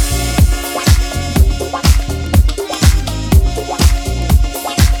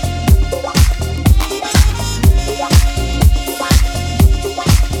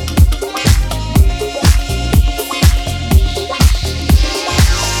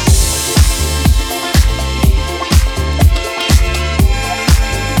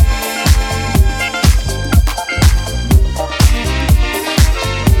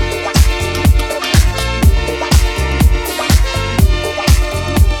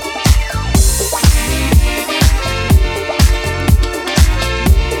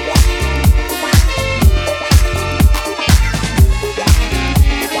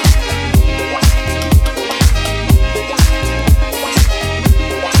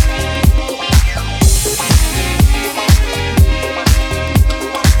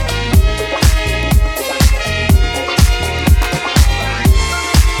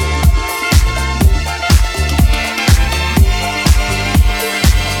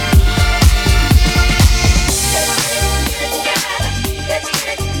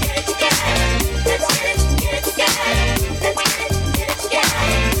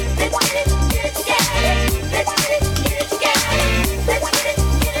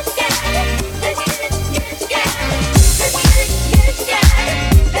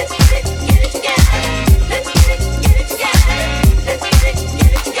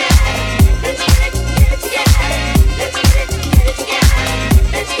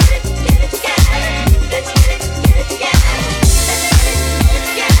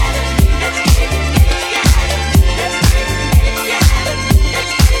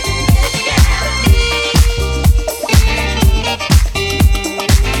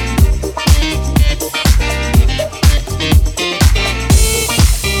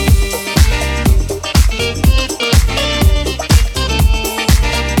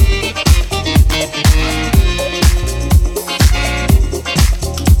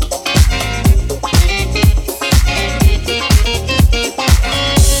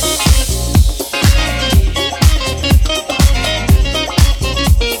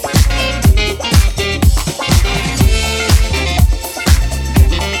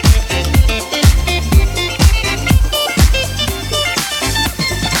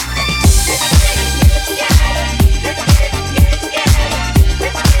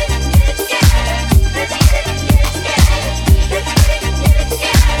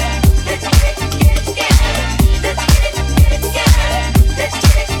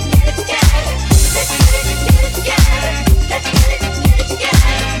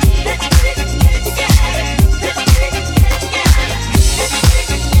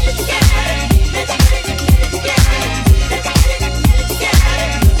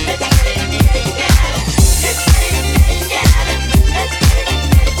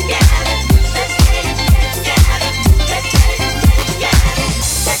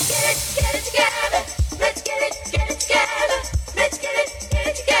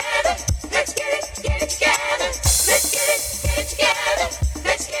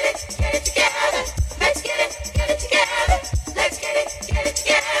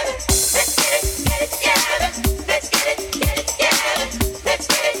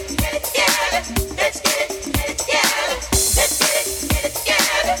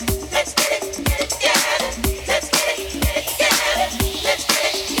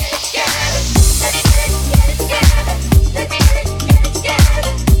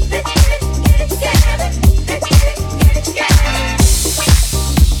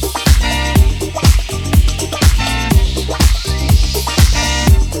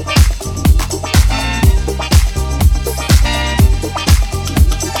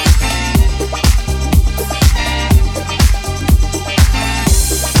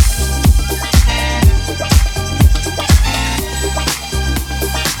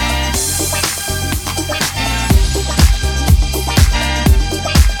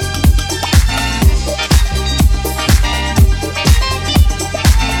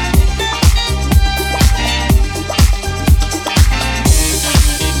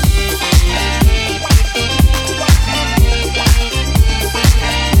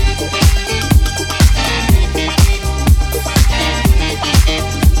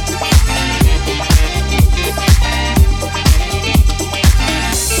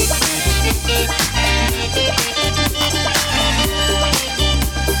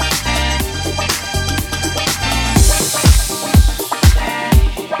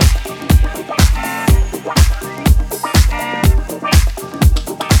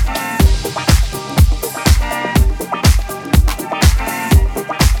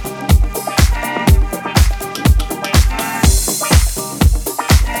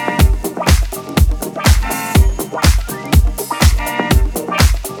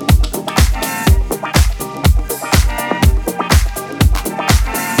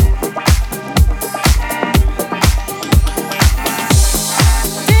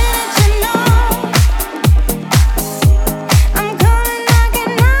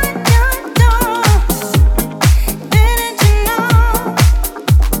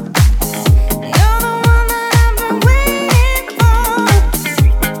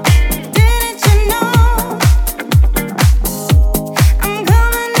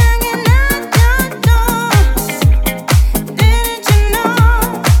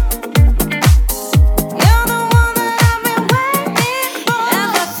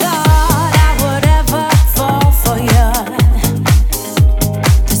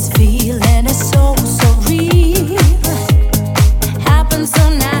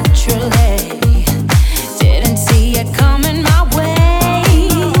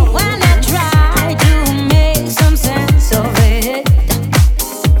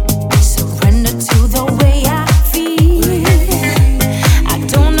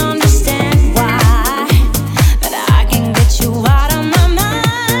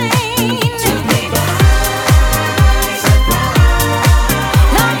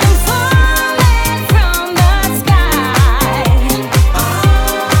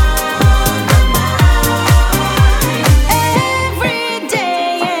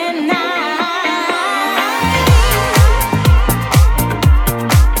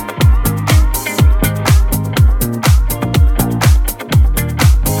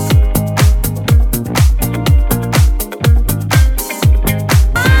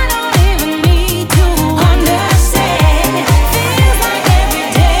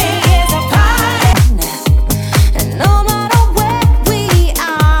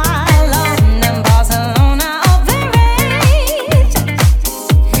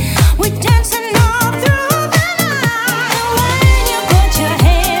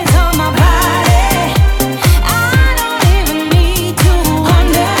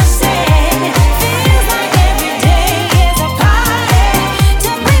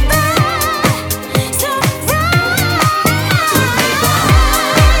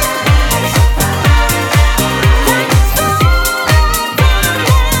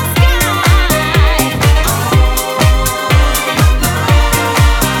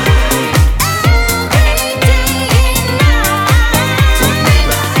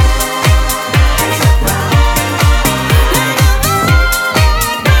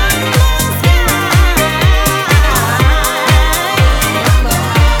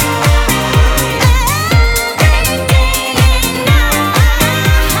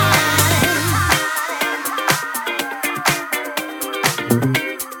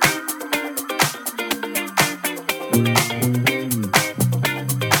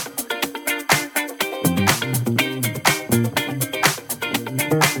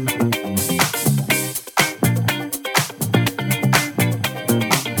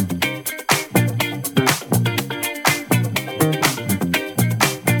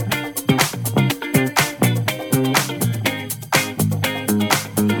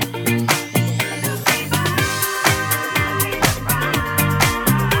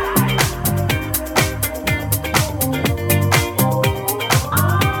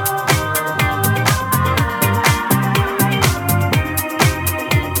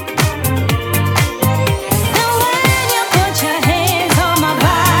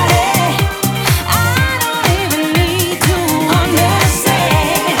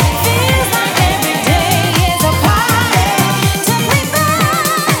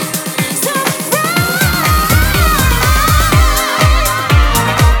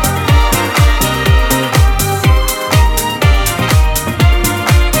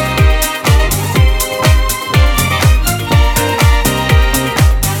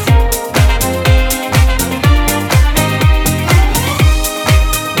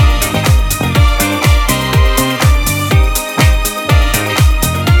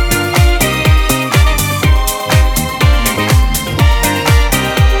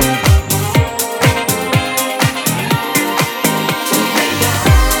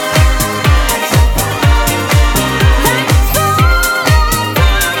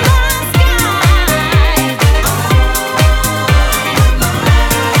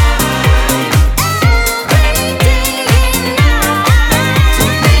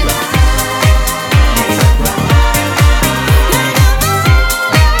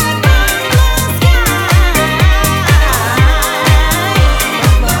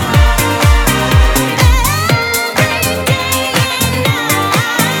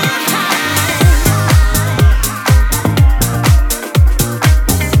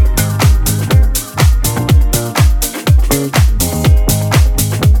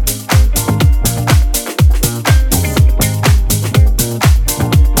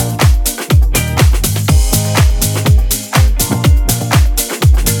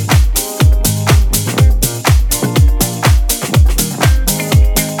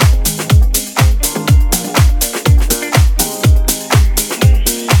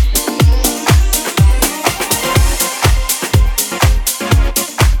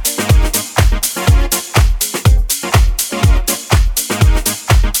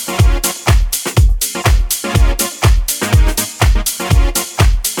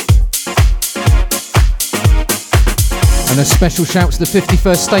 a special shout to the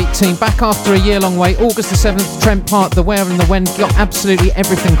 51st State team. Back after a year-long wait, August the 7th, Trent Park, The Where and the When. Got absolutely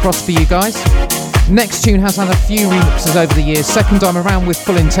everything crossed for you guys. Next tune has had a few remixes over the years. Second time around with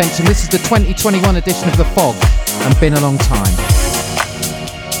Full Intention. This is the 2021 edition of The Fog, and Been a Long Time.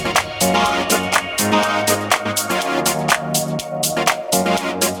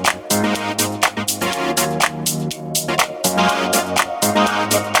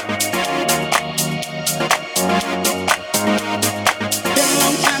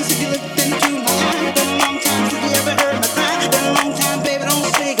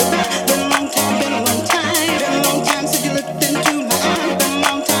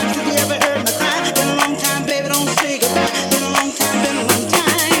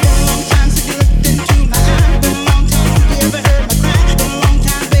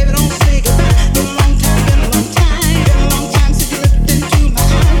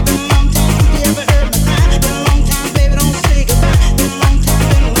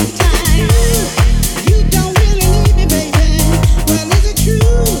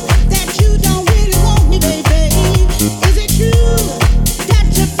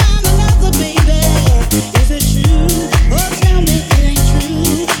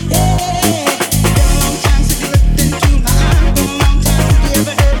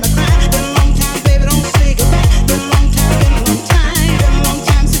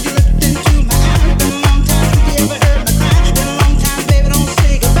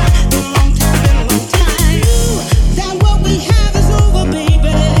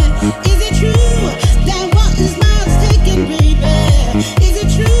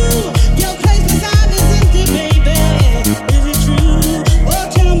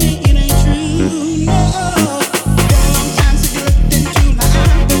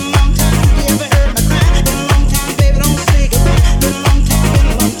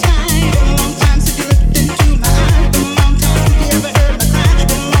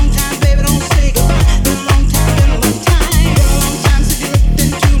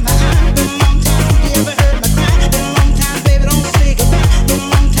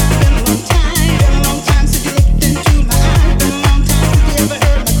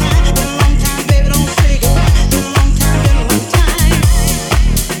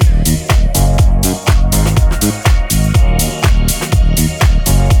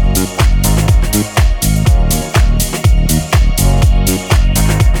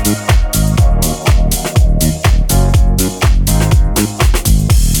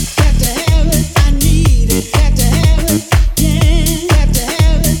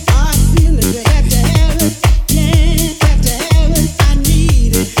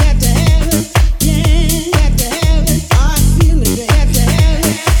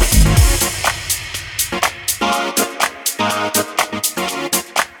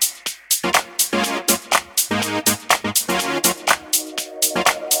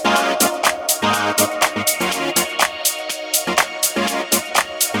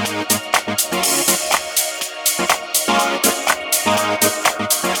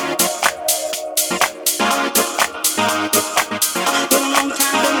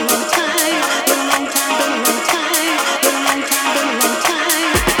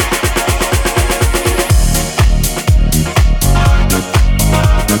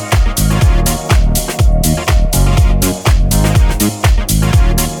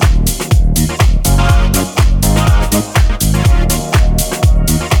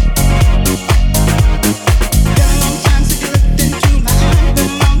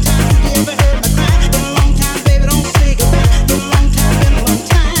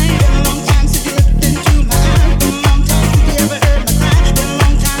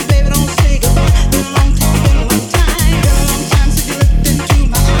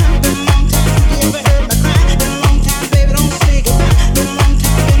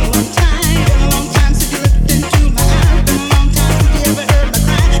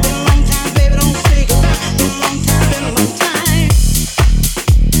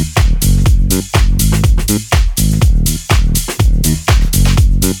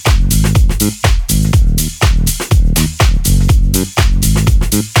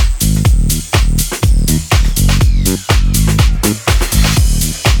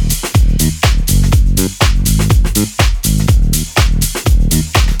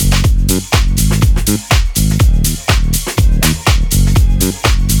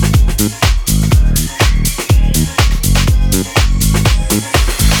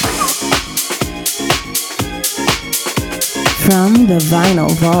 from the Vinyl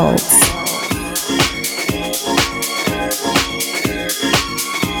Vaults.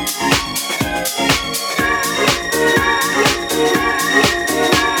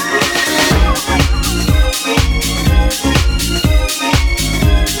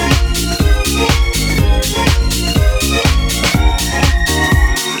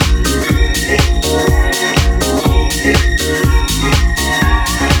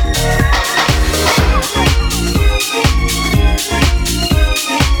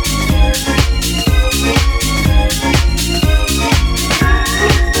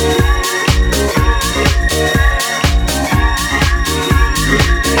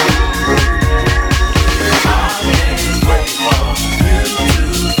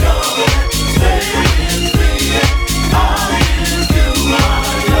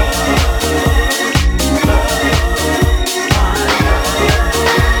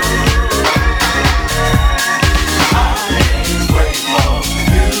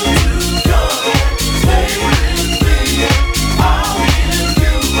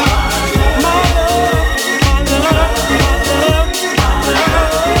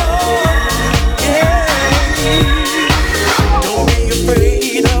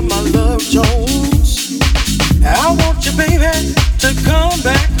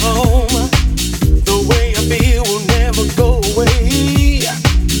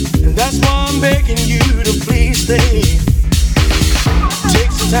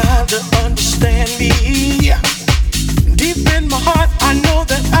 be. Deep in my heart, I know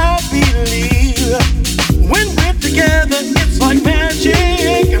that I believe. When we're together, it's like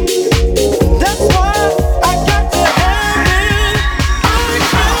magic. That's why I got to have it. I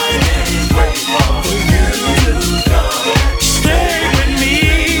can't wait for you to come. Stay with me,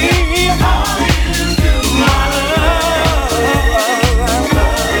 my love.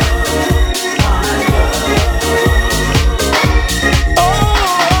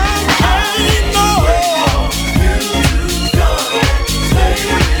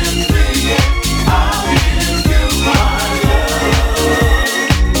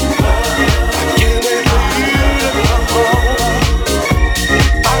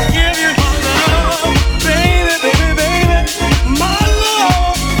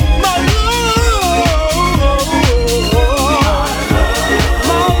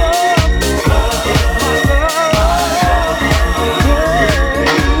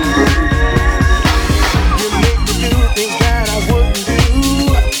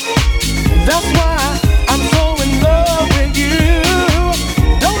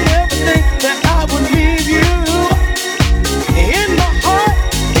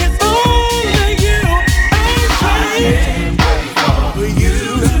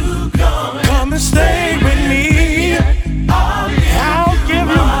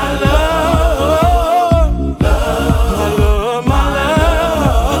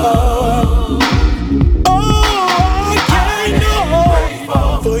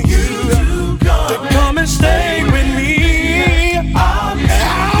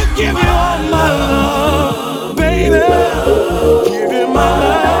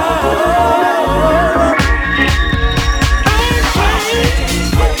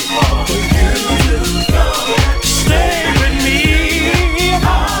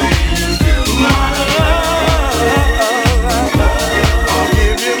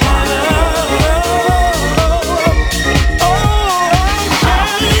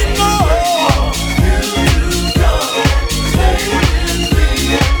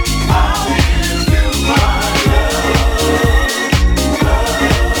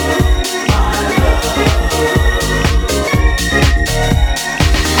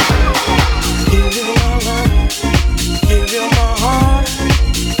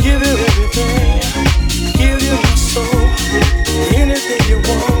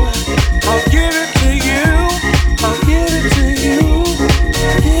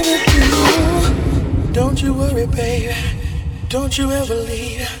 Don't you ever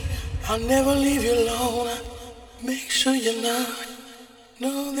leave, I'll never leave you alone. Make sure you know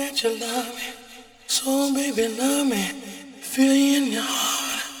that you love me. So baby, love me, feel it in your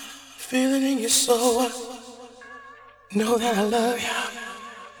heart, feel it in your soul. Know that I love you,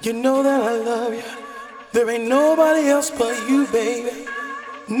 you know that I love you. There ain't nobody else but you, baby.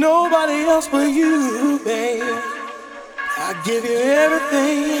 Nobody else but you, baby. I give you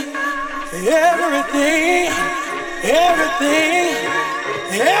everything, everything. Everything,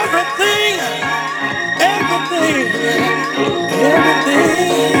 everything, everything,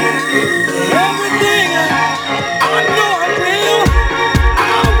 everything, everything. I know I will,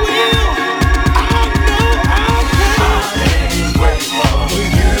 I will, I know I can. I can't wait for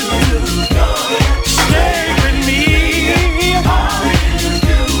you to come. Stay with me. I'll give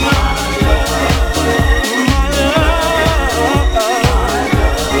you my love, my love.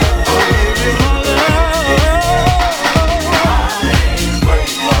 I'll give you my love.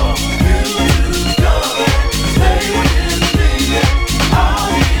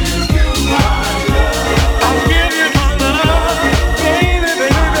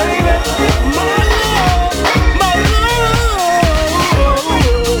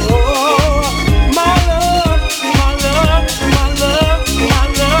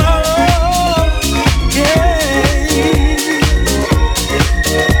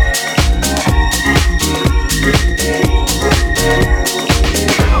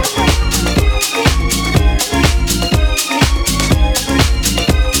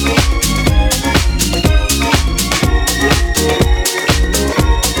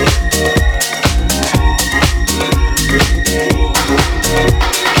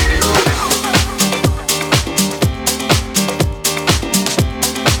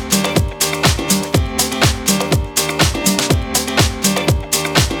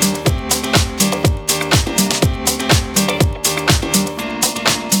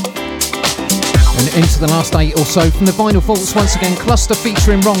 Into the last 8 or so from the Vinyl Vaults. Once again, Cluster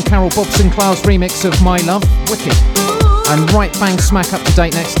featuring Ron Carroll, Bob Sinclair's remix of My Love, Wicked. And right bang smack up to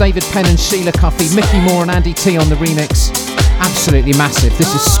date next, David Penn and Sheila Cuffey, Mickey Moore and Andy T on the remix. Absolutely massive.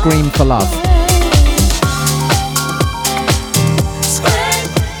 This is Scream for Love. Scream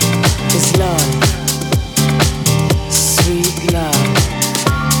is love.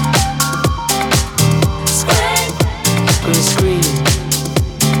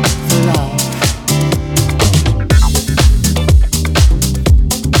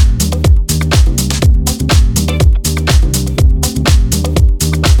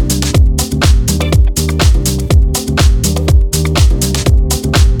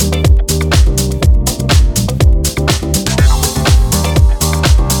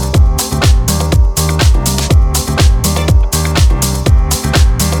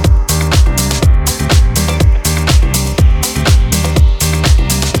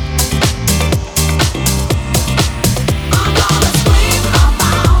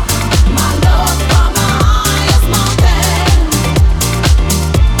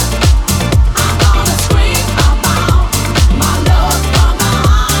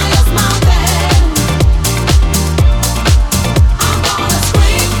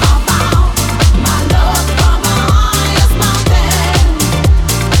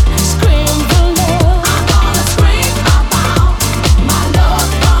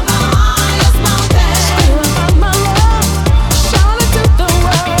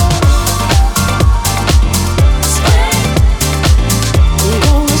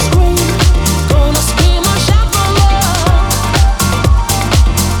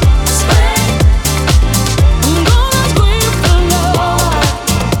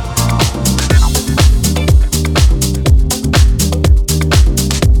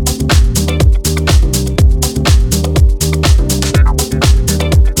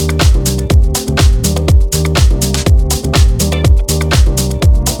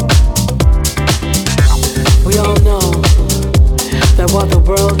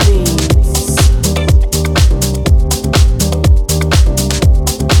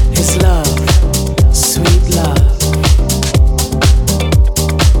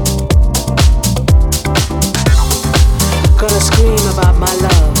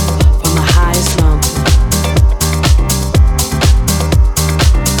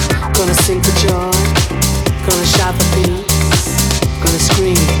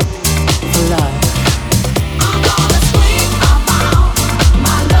 for love.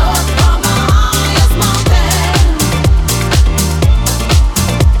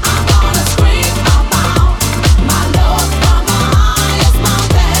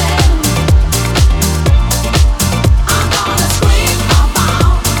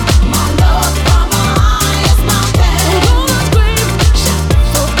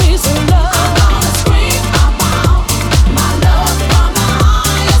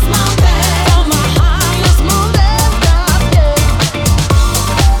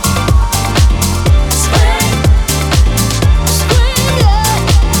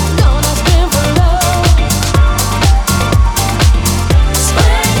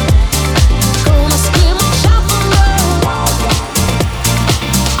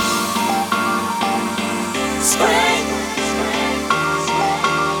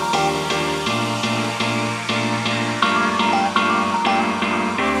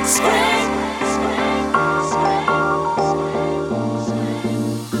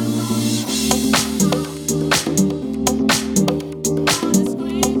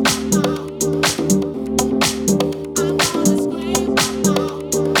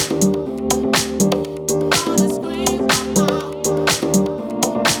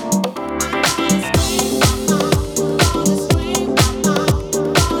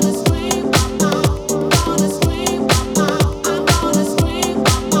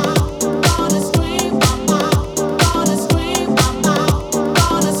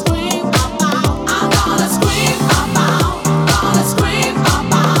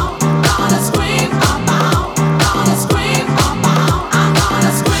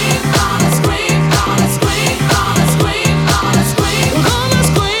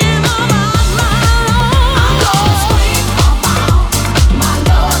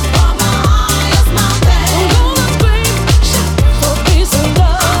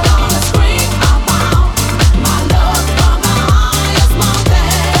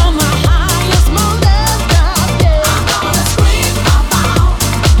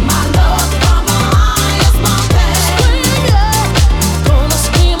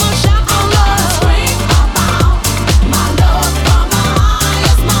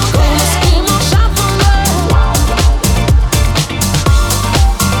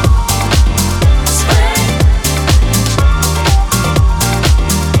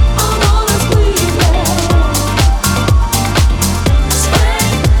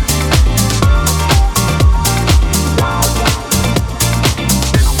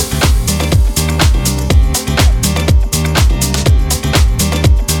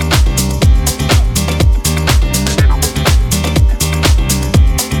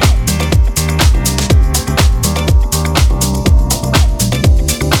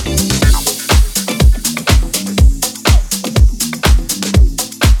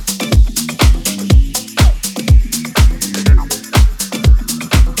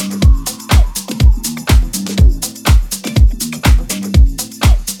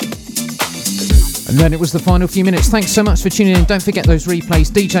 Then it was the final few minutes. Thanks so much for tuning in. Don't forget those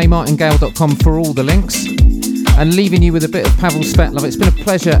replays, djmartingale.com for all the links. And leaving you with a bit of Pavel Svetlov. It's been a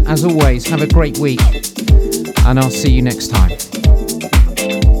pleasure as always. Have a great week. And I'll see you next time.